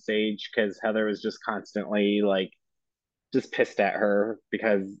Heather and Sage because Heather was just constantly like just pissed at her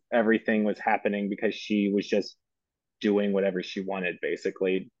because everything was happening because she was just doing whatever she wanted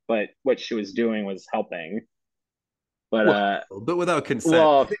basically. But what she was doing was helping. But Well, but without consent.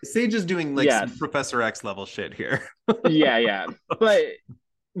 well, Sage is doing like some yes. Professor X level shit here. Yeah, yeah. But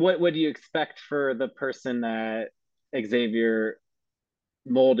what do you expect for the person that Xavier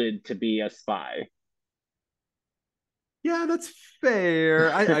molded to be a spy? Yeah, that's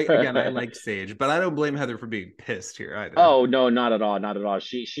fair. I again, I like Sage, but I don't blame Heather for being pissed here either. Oh no, not at all, not at all.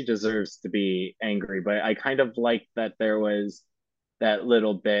 She deserves to be angry, but I kind of like that there was that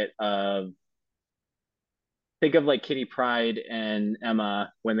little bit of think of like Kitty Pryde and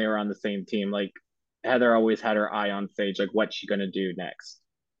Emma when they were on the same team. Like Heather always had her eye on Sage, like what's she gonna do next?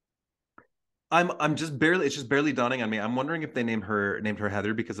 I'm just barely it's just barely dawning on me. I'm wondering if they named her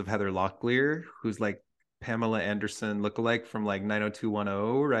Heather because of Heather Locklear, who's like Pamela Anderson lookalike from like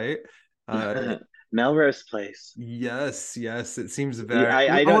 90210, right? Uh Melrose Place. yes, yes, it seems very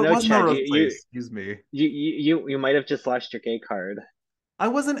I oh, don't it know, was Chad. Melrose Place, excuse me. You might have just lost your gay card. I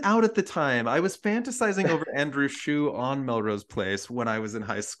wasn't out at the time. I was fantasizing over Andrew Shue on Melrose Place when I was in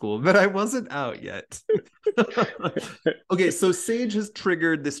high school, but I wasn't out yet. Okay, so Sage has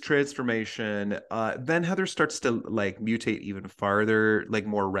triggered this transformation. Then Heather starts to like mutate even farther, like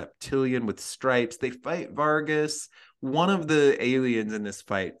more reptilian with stripes. They fight Vargas. one of the aliens in this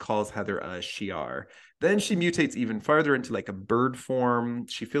fight calls Heather a Shi'ar. Then she mutates even farther into like a bird form.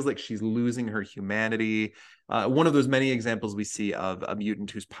 She feels like she's losing her humanity. One of those many examples we see of a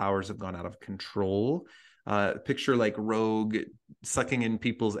mutant whose powers have gone out of control. Picture like Rogue sucking in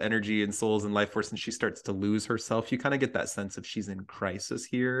people's energy and souls and life force, and she starts to lose herself. You kind of get that sense of she's in crisis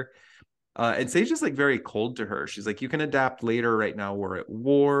here. And Sage is like very cold to her. She's like, you can adapt later. Right now, we're at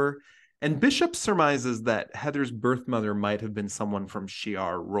war. And Bishop surmises that Heather's birth mother might have been someone from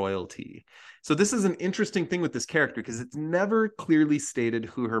Shi'ar royalty. So this is an interesting thing with this character because it's never clearly stated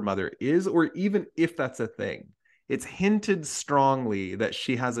who her mother is, or even if that's a thing. It's hinted strongly that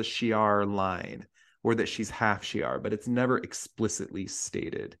she has a Shi'ar line or that she's half Shi'ar, but it's never explicitly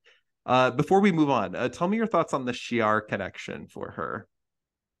stated. Before we move on, tell me your thoughts on the Shi'ar connection for her.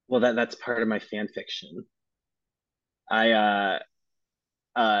 Well, that's part of my fan fiction. I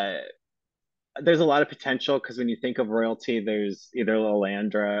uh there's a lot of potential because when you think of royalty, there's either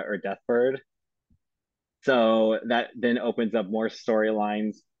Lilandra or Deathbird. So that then opens up more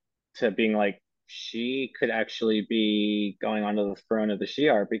storylines to being like, she could actually be going onto the throne of the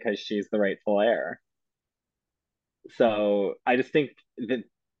Shi'ar because she's the rightful heir. So I just think that,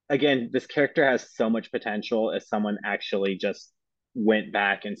 again, this character has so much potential if someone actually just went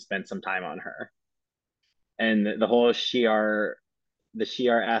back and spent some time on her. And the whole the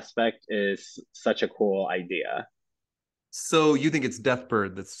Shi'ar aspect is such a cool idea. So you think it's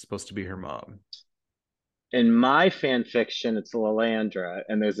Deathbird that's supposed to be her mom? In my fan fiction, it's Lilandra,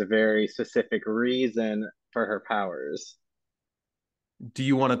 and there's a very specific reason for her powers. Do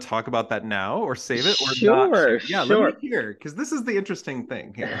you want to talk about that now or save it or not share? Sure, Yeah, let me sure. hear because this is the interesting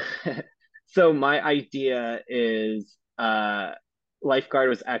thing here. So my idea is Lifeguard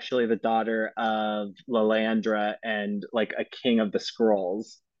was actually the daughter of Lilandra and like a king of the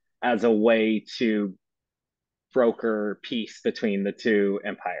scrolls as a way to broker peace between the two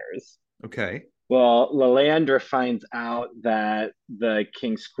empires. Okay. Well, Lilandra finds out that the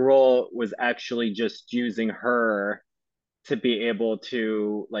King Scroll was actually just using her to be able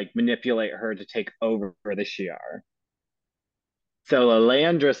to like manipulate her to take over the Shi'ar. So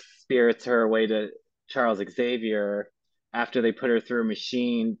Lilandra spirits her away to Charles Xavier after they put her through a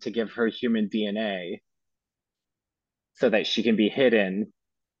machine to give her human DNA so that she can be hidden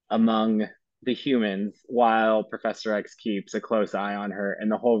among the humans while Professor X keeps a close eye on her.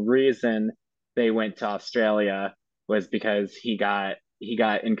 And the whole reason they went to Australia was because he got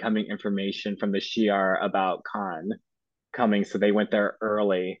incoming information from the Shi'ar about Khan coming, so they went there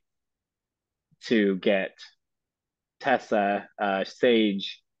early to get Tessa,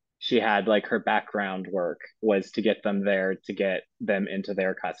 Sage. She had like her background work was to get them there to get them into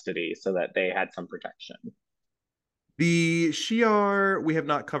their custody so that they had some protection. The Shi'ar we have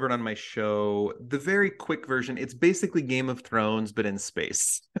not covered on my show. The very quick version, it's basically Game of Thrones, but in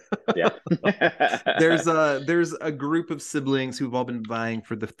space. Yeah. There's a group of siblings who've all been vying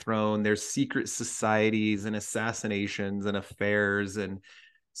for the throne. There's secret societies and assassinations and affairs and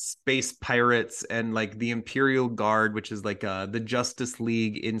space pirates and like the Imperial Guard, which is like the Justice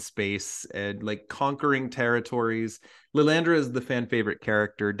League in space and like conquering territories. Lilandra is the fan favorite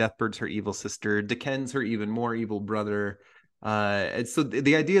character. Deathbird's her evil sister. Deken's her even more evil brother. And so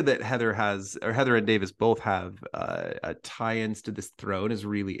the idea that Heather has, or Heather and Davis both have tie-ins to this throne is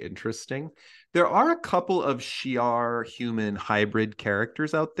really interesting. There are a couple of Shi'ar human hybrid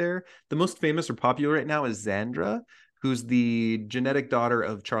characters out there. The most famous or popular right now is Xandra, who's the genetic daughter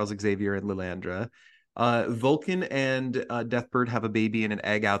of Charles Xavier and Lilandra. Vulcan and Deathbird have a baby in an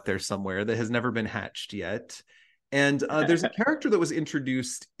egg out there somewhere that has never been hatched yet. And there's a character that was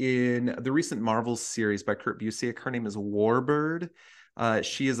introduced in the recent Marvel series by Kurt Busiek. Her name is Warbird.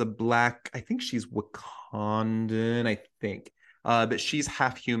 She is a black, I think she's Wakandan, I think. But she's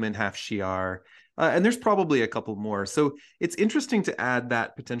half human, half Shi'ar. And there's probably a couple more. So it's interesting to add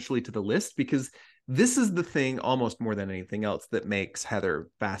that potentially to the list because this is the thing almost more than anything else that makes Heather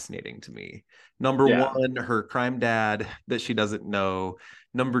fascinating to me. Number Yeah. one, her crime dad that she doesn't know.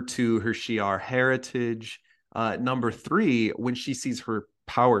 Number two, her Shi'ar heritage. Number three, when she sees her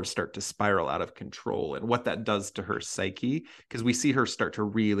powers start to spiral out of control and what that does to her psyche, because we see her start to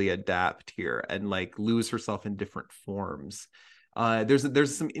really adapt here and like lose herself in different forms.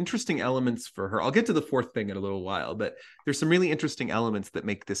 There's some interesting elements for her. I'll get to the fourth thing in a little while, but there's some really interesting elements that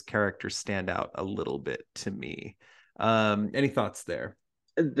make this character stand out a little bit to me. Any thoughts there?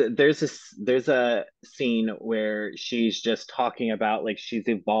 There's a scene where she's just talking about like she's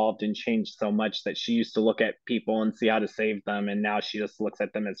evolved and changed so much that she used to look at people and see how to save them, and now she just looks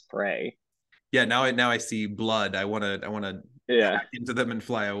at them as prey. Yeah, now I see blood. I wanna Yeah. hack into them and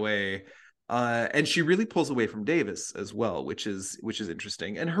fly away. And she really pulls away from Davis as well, which is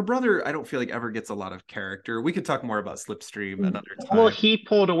interesting. And her brother, I don't feel like ever gets a lot of character. We could talk more about Slipstream another Well, time. he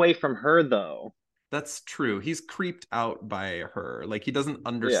pulled away from her though. That's true. He's creeped out by her. Like he doesn't Yeah.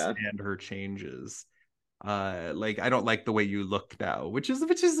 understand her changes. Like I don't like the way you look now, which is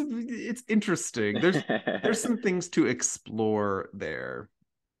it's interesting. There's some things to explore there.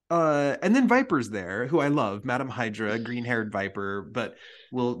 And then Viper's there, who I love, Madam Hydra, green-haired Viper, but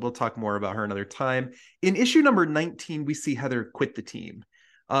we'll talk more about her another time. In issue number 19, we see Heather quit the team.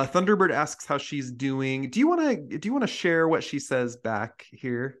 Thunderbird asks how she's doing. Do you want to share what she says back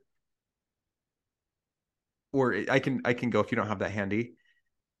here? Or I can go if you don't have that handy.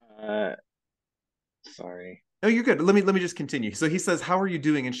 uh, Sorry. Oh, you're good. Let me just continue. So he says, "How are you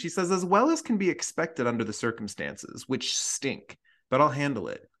doing?" And she says, "As well as can be expected under the circumstances, which stink, but I'll handle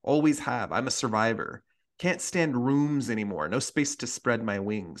it. Always have. I'm a survivor. Can't stand rooms anymore. No space to spread my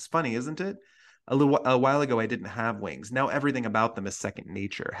wings. Funny, isn't it? A while ago, I didn't have wings. Now everything about them is second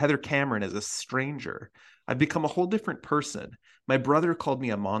nature. Heather Cameron is a stranger. I've become a whole different person. My brother called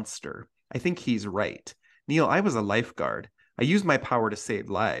me a monster. I think he's right. Neil, I was a lifeguard. I use my power to save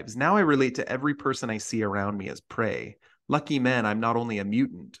lives. Now I relate to every person I see around me as prey. Lucky man, I'm not only a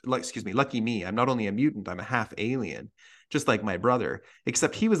mutant. Excuse me, lucky me, I'm not only a mutant, I'm a half alien, just like my brother.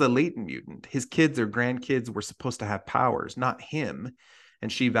 Except he was a latent mutant. His kids or grandkids were supposed to have powers, not him.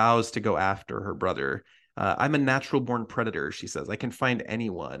 And she vows to go after her brother. I'm a natural born predator, she says. I can find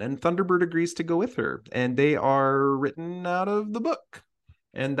anyone. And Thunderbird agrees to go with her. And they are written out of the book.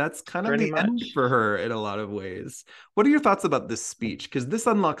 And that's kind of Pretty the end much. for her in a lot of ways. What are your thoughts about this speech? Because this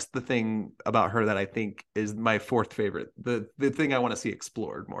unlocks the thing about her that I think is my fourth favorite, the thing I want to see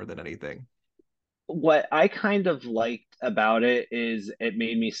explored more than anything. What I kind of liked about it is it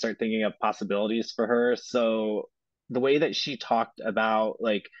made me start thinking of possibilities for her. So the way that she talked about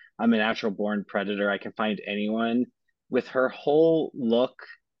like I'm a natural born predator, I can find anyone with her whole look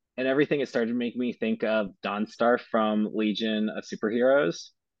and everything, it started to make me think of Dawnstar from Legion of Superheroes.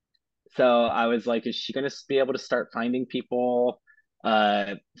 So I was like, is she gonna be able to start finding people?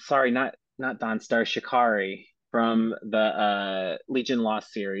 Sorry, not Dawnstar, Shikari from the Legion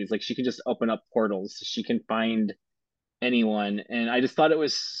Lost series. Like she can just open up portals. She can find anyone. And I just thought it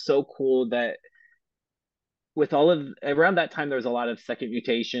was so cool that with all of around that time there was a lot of second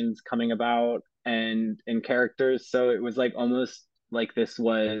mutations coming about and characters. So it was like almost like this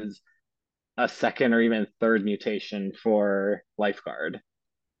was a second or even third mutation for Lifeguard.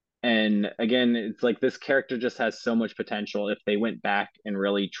 And again, it's like this character just has so much potential if they went back and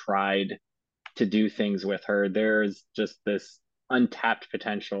really tried to do things with her. There's just this untapped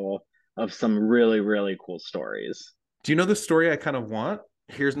potential of some really, really cool stories. Do you know the story I kind of want?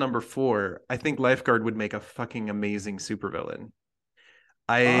 Here's number four. I think Lifeguard would make a fucking amazing supervillain.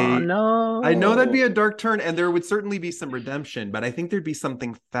 Oh I I know that'd be no. a dark turn, and there would certainly be some redemption, but I think there'd be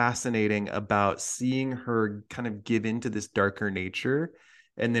something fascinating about seeing her kind of give into this darker nature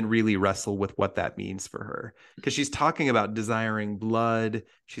and then really wrestle with what that means for her. Because she's talking about desiring blood,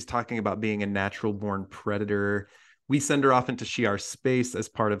 she's talking about being a natural born predator. We send her off into Shi'ar space as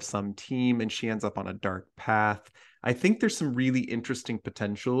part of some team, and she ends up on a dark path. I think there's some really interesting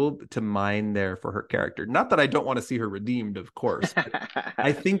potential to mine there for her character. Not that I don't want to see her redeemed, of course, but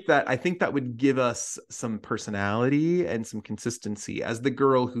I think that would give us some personality and some consistency as the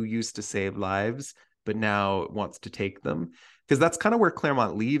girl who used to save lives but now wants to take them, because that's kind of where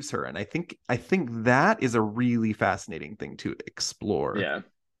Claremont leaves her, and I think that is a really fascinating thing to explore. Yeah.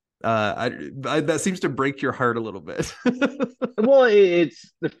 That seems to break your heart a little bit. Well,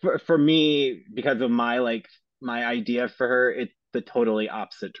 it's for me because of my like my idea for her, it's the totally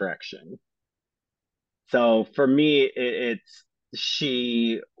opposite direction. So for me, it's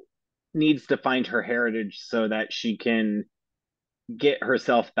she needs to find her heritage so that she can get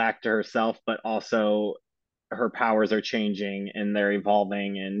herself back to herself, but also her powers are changing and they're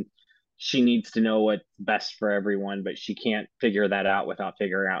evolving, and she needs to know what's best for everyone, but she can't figure that out without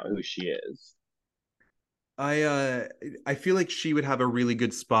figuring out who she is. I feel like she would have a really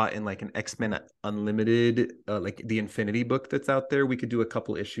good spot in like an X-Men Unlimited, like the Infinity book that's out there. We could do a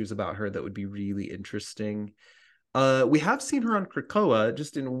couple issues about her that would be really interesting. We have seen her on Krakoa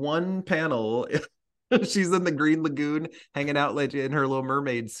just in one panel. She's in the Green Lagoon hanging out like in her little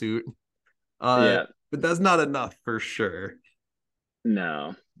mermaid suit. Uh, Yeah, but that's not enough for sure.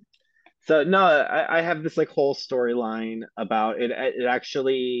 no. So no, I have this like whole storyline about it. It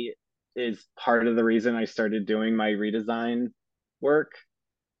actually is part of the reason I started doing my redesign work.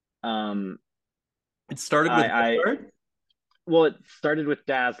 Um, It started with I Lifeguard. well, it started with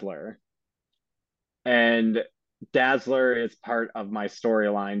Dazzler, and Dazzler is part of my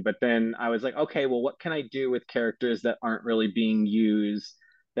storyline, but then I was like, okay, well, what can I do with characters that aren't really being used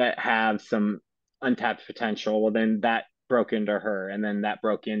that have some untapped potential? Well, then that broke into her, and then that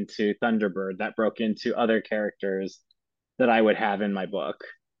broke into Thunderbird, that broke into other characters that I would have in my book.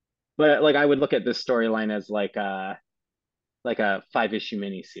 But like I would look at this storyline as like a 5 issue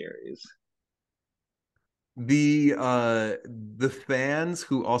miniseries. The fans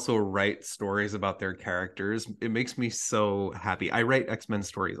who also write stories about their characters, it makes me so happy. I write X-Men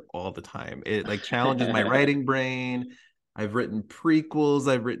stories all the time. It like challenges my writing brain. I've written prequels,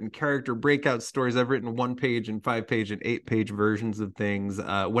 I've written character breakout stories, I've written 1 page and 5 page and 8 page versions of things.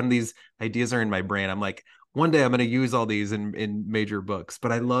 When these ideas are in my brain, I'm like, one day I'm going to use all these in major books.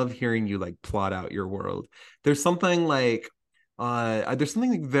 But I love hearing you like plot out your world. There's something like there's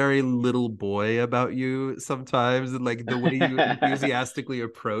something like very little boy about you sometimes, and like the way you enthusiastically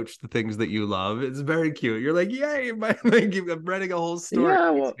approach the things that you love. It's very cute. You're like, yay, like, I'm writing a whole story. Yeah,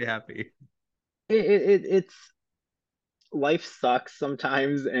 It makes well, me happy. it's life sucks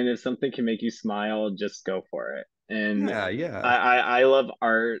sometimes, and if something can make you smile, just go for it. And Yeah, yeah. I love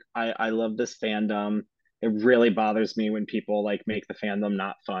art. I love this fandom. It really bothers me when people like make the fandom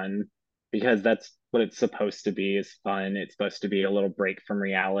not fun, because that's what it's supposed to be, is fun. It's supposed to be a little break from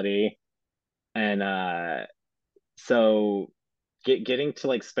reality. And so getting to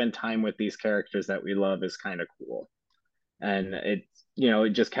like spend time with these characters that we love is kind of cool. And it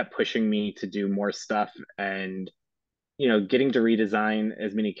just kept pushing me to do more stuff, and getting to redesign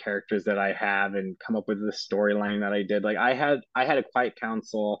as many characters that I have and come up with the storyline that I did. Like I had a quiet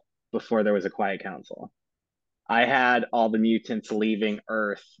council before there was a quiet council. I had all the mutants leaving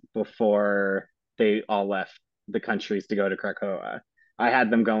Earth before they all left the countries to go to Krakoa. I had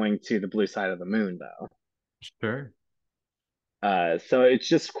them going to the blue side of the moon though. Sure. So it's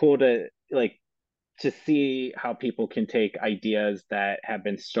just cool to like to see how people can take ideas that have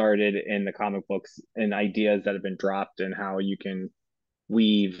been started in the comic books and ideas that have been dropped, and how you can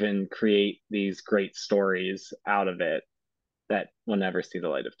weave and create these great stories out of it that will never see the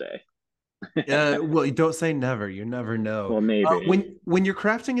light of day. Well, you don't say never. You never know. Well, maybe. When you're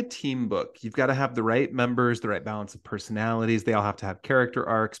crafting a team book, you've got to have the right members, the right balance of personalities. They all have to have character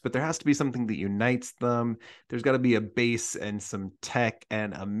arcs, but there has to be something that unites them. There's got to be a base and some tech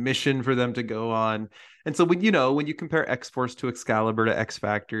and a mission for them to go on. And so when you compare X Force to Excalibur to X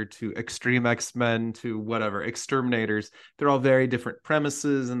Factor to Extreme X-Men to whatever Exterminators, they're all very different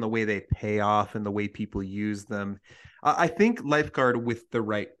premises and the way they pay off and the way people use them. I think Lifeguard with the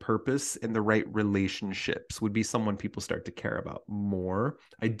right purpose and the right relationships would be someone people start to care about more.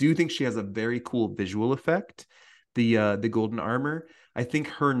 I do think she has a very cool visual effect, the golden armor. I think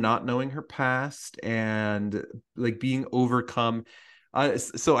her not knowing her past and like being overcome.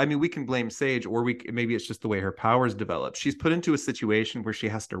 So I mean, we can blame Sage, or maybe it's just the way her powers develop. She's put into a situation where she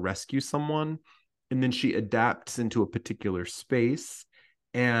has to rescue someone, and then she adapts into a particular space,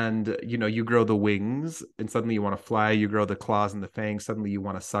 and you grow the wings and suddenly you want to fly. You grow the claws and the fangs, suddenly you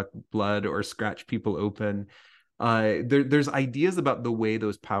want to suck blood or scratch people open. There's ideas about the ways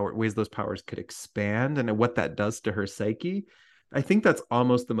those powers could expand and what that does to her psyche. I think that's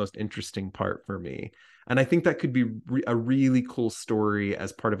almost the most interesting part for me, and I think that could be a really cool story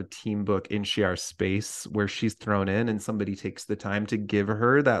as part of a team book in Shiar's space, where she's thrown in and somebody takes the time to give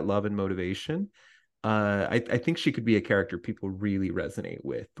her that love and motivation. I think she could be a character people really resonate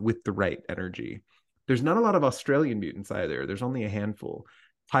with the right energy. There's not a lot of Australian mutants either. There's only a handful.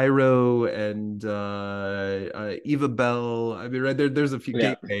 Pyro and Eva Bell. I mean, right there's a few.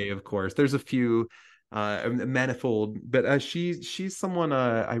 Yeah. Gateway, of course. There's a few. Manifold, but she's someone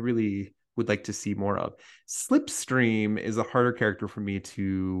I really would like to see more of. Slipstream is a harder character for me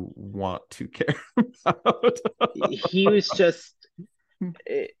to want to care about. He was just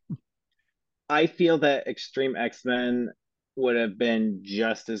I feel that Extreme X-Men would have been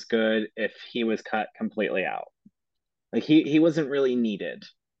just as good if he was cut completely out. Like he wasn't really needed.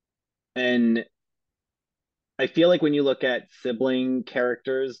 And I feel like when you look at sibling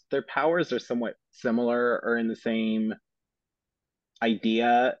characters, their powers are somewhat similar or in the same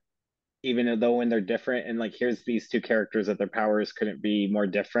idea, even though when they're different. And like, here's these two characters that their powers couldn't be more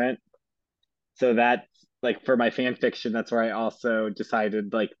different. So that's like for my fan fiction, that's where I also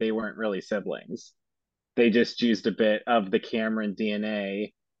decided like they weren't really siblings. They just used a bit of the Cameron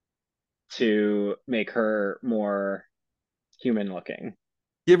DNA to make her more human looking.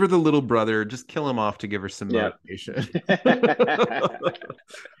 Give her the little brother, just kill him off to give her some Yep. motivation.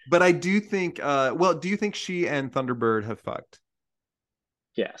 But I do think, well, do you think she and Thunderbird have fucked?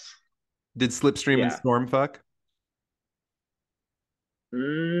 Yes. Did Slipstream and Yeah. Storm fuck?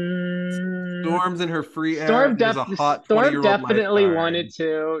 Storm's in her free era, and there's a hot 20-year-old Definitely lifeguard. wanted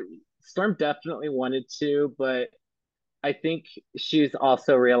to. Storm definitely wanted to, but I think she's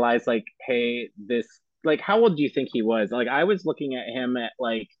also realized like, hey, this like how old do you think he was? Like I was looking at him at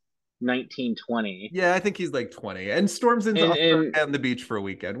like 19, 20. Yeah, I think he's like 20. And Storm's into Australia And on the beach for a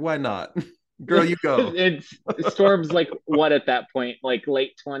weekend. Why not? Girl, you go. it's Storm's like what at that point? Like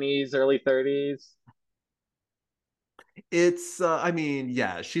late 20s, early 30s. It's I mean,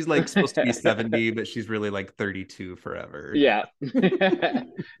 yeah, she's like supposed to be 70, but she's really like 32 forever. Yeah.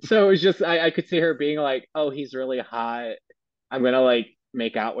 So it was just I could see her being like, oh, he's really hot. I'm gonna like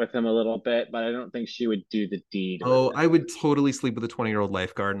make out with him a little bit, but I don't think she would do the deed with Oh, I would totally sleep with a 20-year-old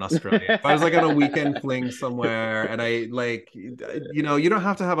lifeguard in Australia. If I was like on a weekend fling somewhere and I like, you don't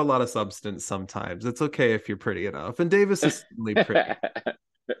have to have a lot of substance sometimes. It's okay if you're pretty enough. And Davis is certainly pretty.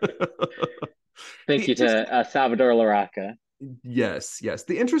 it. The Thank you interest, to Salvador Laraca. yes, yes.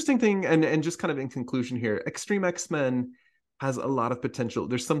 The interesting thing, and just kind of in conclusion here, Extreme X-Men has a lot of potential.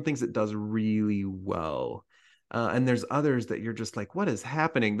 There's some things it does really well. And there's others that you're just like, what is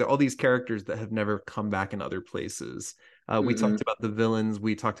happening? There are all these characters that have never come back in other places. We talked Mm-hmm. about the villains.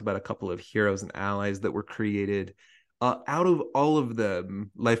 We talked about a couple of heroes and allies that were created. Out of all of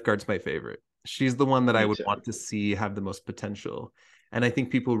them, Lifeguard's my favorite. She's the one that I Me would too. want to see have the most potential. And I think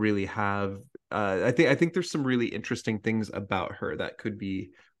people really have. I think there's some really interesting things about her that could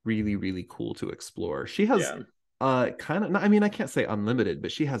be really, really cool to explore. She has Yeah. kind of, I mean, I can't say unlimited,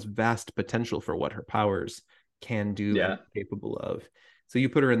 but she has vast potential for what her powers can do and Yeah. are capable of. So you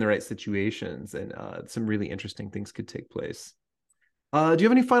put her in the right situations, and some really interesting things could take place. Do you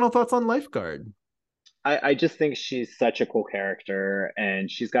have any final thoughts on Lifeguard? I just think she's such a cool character and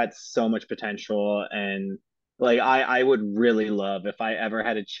she's got so much potential and like I would really love if I ever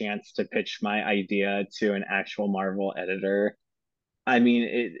had a chance to pitch my idea to an actual Marvel editor. I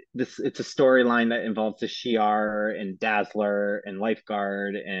mean, it's a storyline that involves the Shi'ar and Dazzler and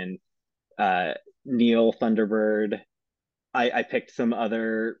Lifeguard and uh, Neil Thunderbird. I picked some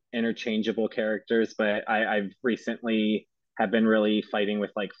other interchangeable characters, but I've recently have been really fighting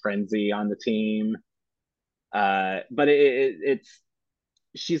with like Frenzy on the team. But it's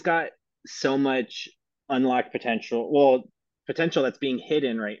she's got so much unlocked potential. Well, potential that's being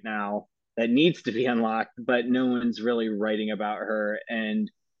hidden right now that needs to be unlocked, but no one's really writing about her. And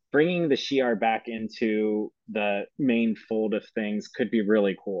bringing the Shi'ar back into the main fold of things could be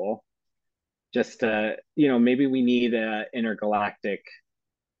really cool. Just maybe we need a intergalactic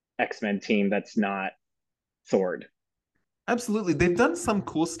X-Men team that's not Sword. Absolutely. They've done some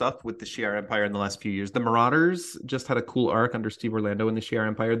cool stuff with the Shi'ar Empire in the last few years. The Marauders just had a cool arc under Steve Orlando in the Shi'ar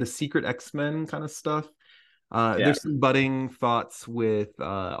Empire. The Secret X-Men kind of stuff. Yeah. There's some budding thoughts with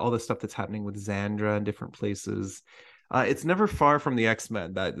all the stuff that's happening with Xandra in different places. It's never far from the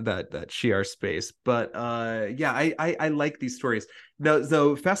X-Men, that Shi'ar space. But yeah, I like these stories. Now,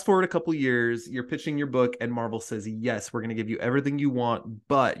 so fast forward a couple years, you're pitching your book, and Marvel says, yes, we're going to give you everything you want,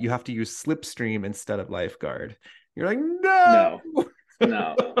 but you have to use Slipstream instead of Lifeguard. You're like, no.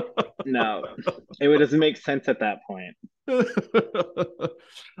 No, no, no. It doesn't make sense at that point.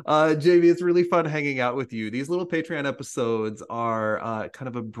 Jamie, it's really fun hanging out with you. These little Patreon episodes are kind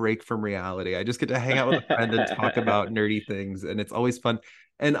of a break from reality. I just get to hang out with a friend and talk about nerdy things, and it's always fun.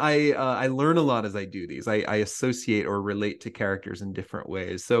 And I learn a lot as I do these. I associate or relate to characters in different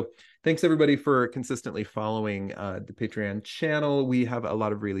ways. So thanks everybody for consistently following the Patreon channel. We have a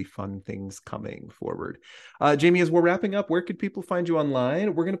lot of really fun things coming forward. Jamie, as we're wrapping up, where could people find you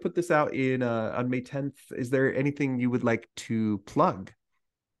online? We're going to put this out in on May 10th. Is there anything you would like to plug?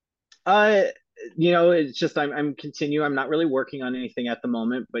 uh, it's just I'm continue. I'm not really working on anything at the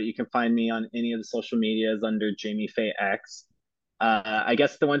moment, but you can find me on any of the social medias under Jamie Faye X. I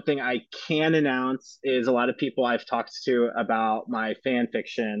guess the one thing I can announce is a lot of people I've talked to about my fan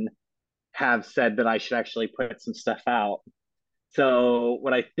fiction have said that I should actually put some stuff out. So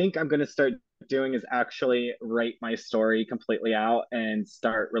what I think I'm going to start doing is actually write my story completely out and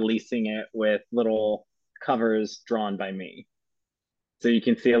start releasing it with little covers drawn by me. So you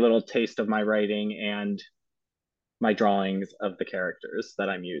can see a little taste of my writing and my drawings of the characters that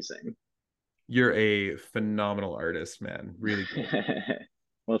I'm using. You're a phenomenal artist, man. Really cool.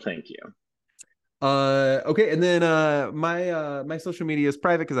 Well, thank you. Okay, and then my social media is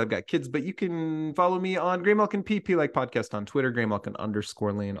private because I've got kids, but you can follow me on Gray Malkin PP like podcast on Twitter, Gray Malkin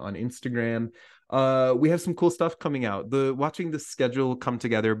underscore lane on Instagram. We have some cool stuff coming out. The watching the schedule come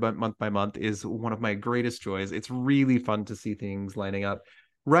together but month by month is one of my greatest joys. It's really fun to see things lining up.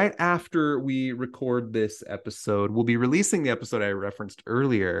 Right after we record this episode, we'll be releasing the episode I referenced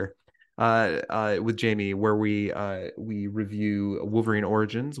earlier. with Jamie, where we review Wolverine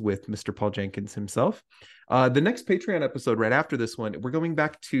Origins with Mr. Paul Jenkins himself. The next Patreon episode right after this one, we're going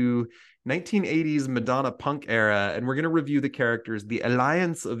back to 1980s Madonna punk era, and we're going to review the characters, the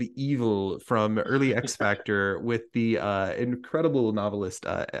Alliance of Evil from early X Factor, with the incredible novelist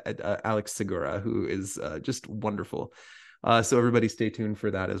Alex Segura, who is just wonderful. So everybody stay tuned for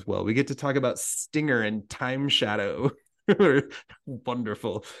that as well. We get to talk about Stinger and Time Shadow.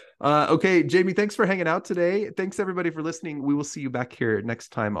 Wonderful. Okay, Jamie, thanks for hanging out today. Thanks everybody for listening. We will see you back here next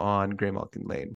time on Grey Malkin Lane.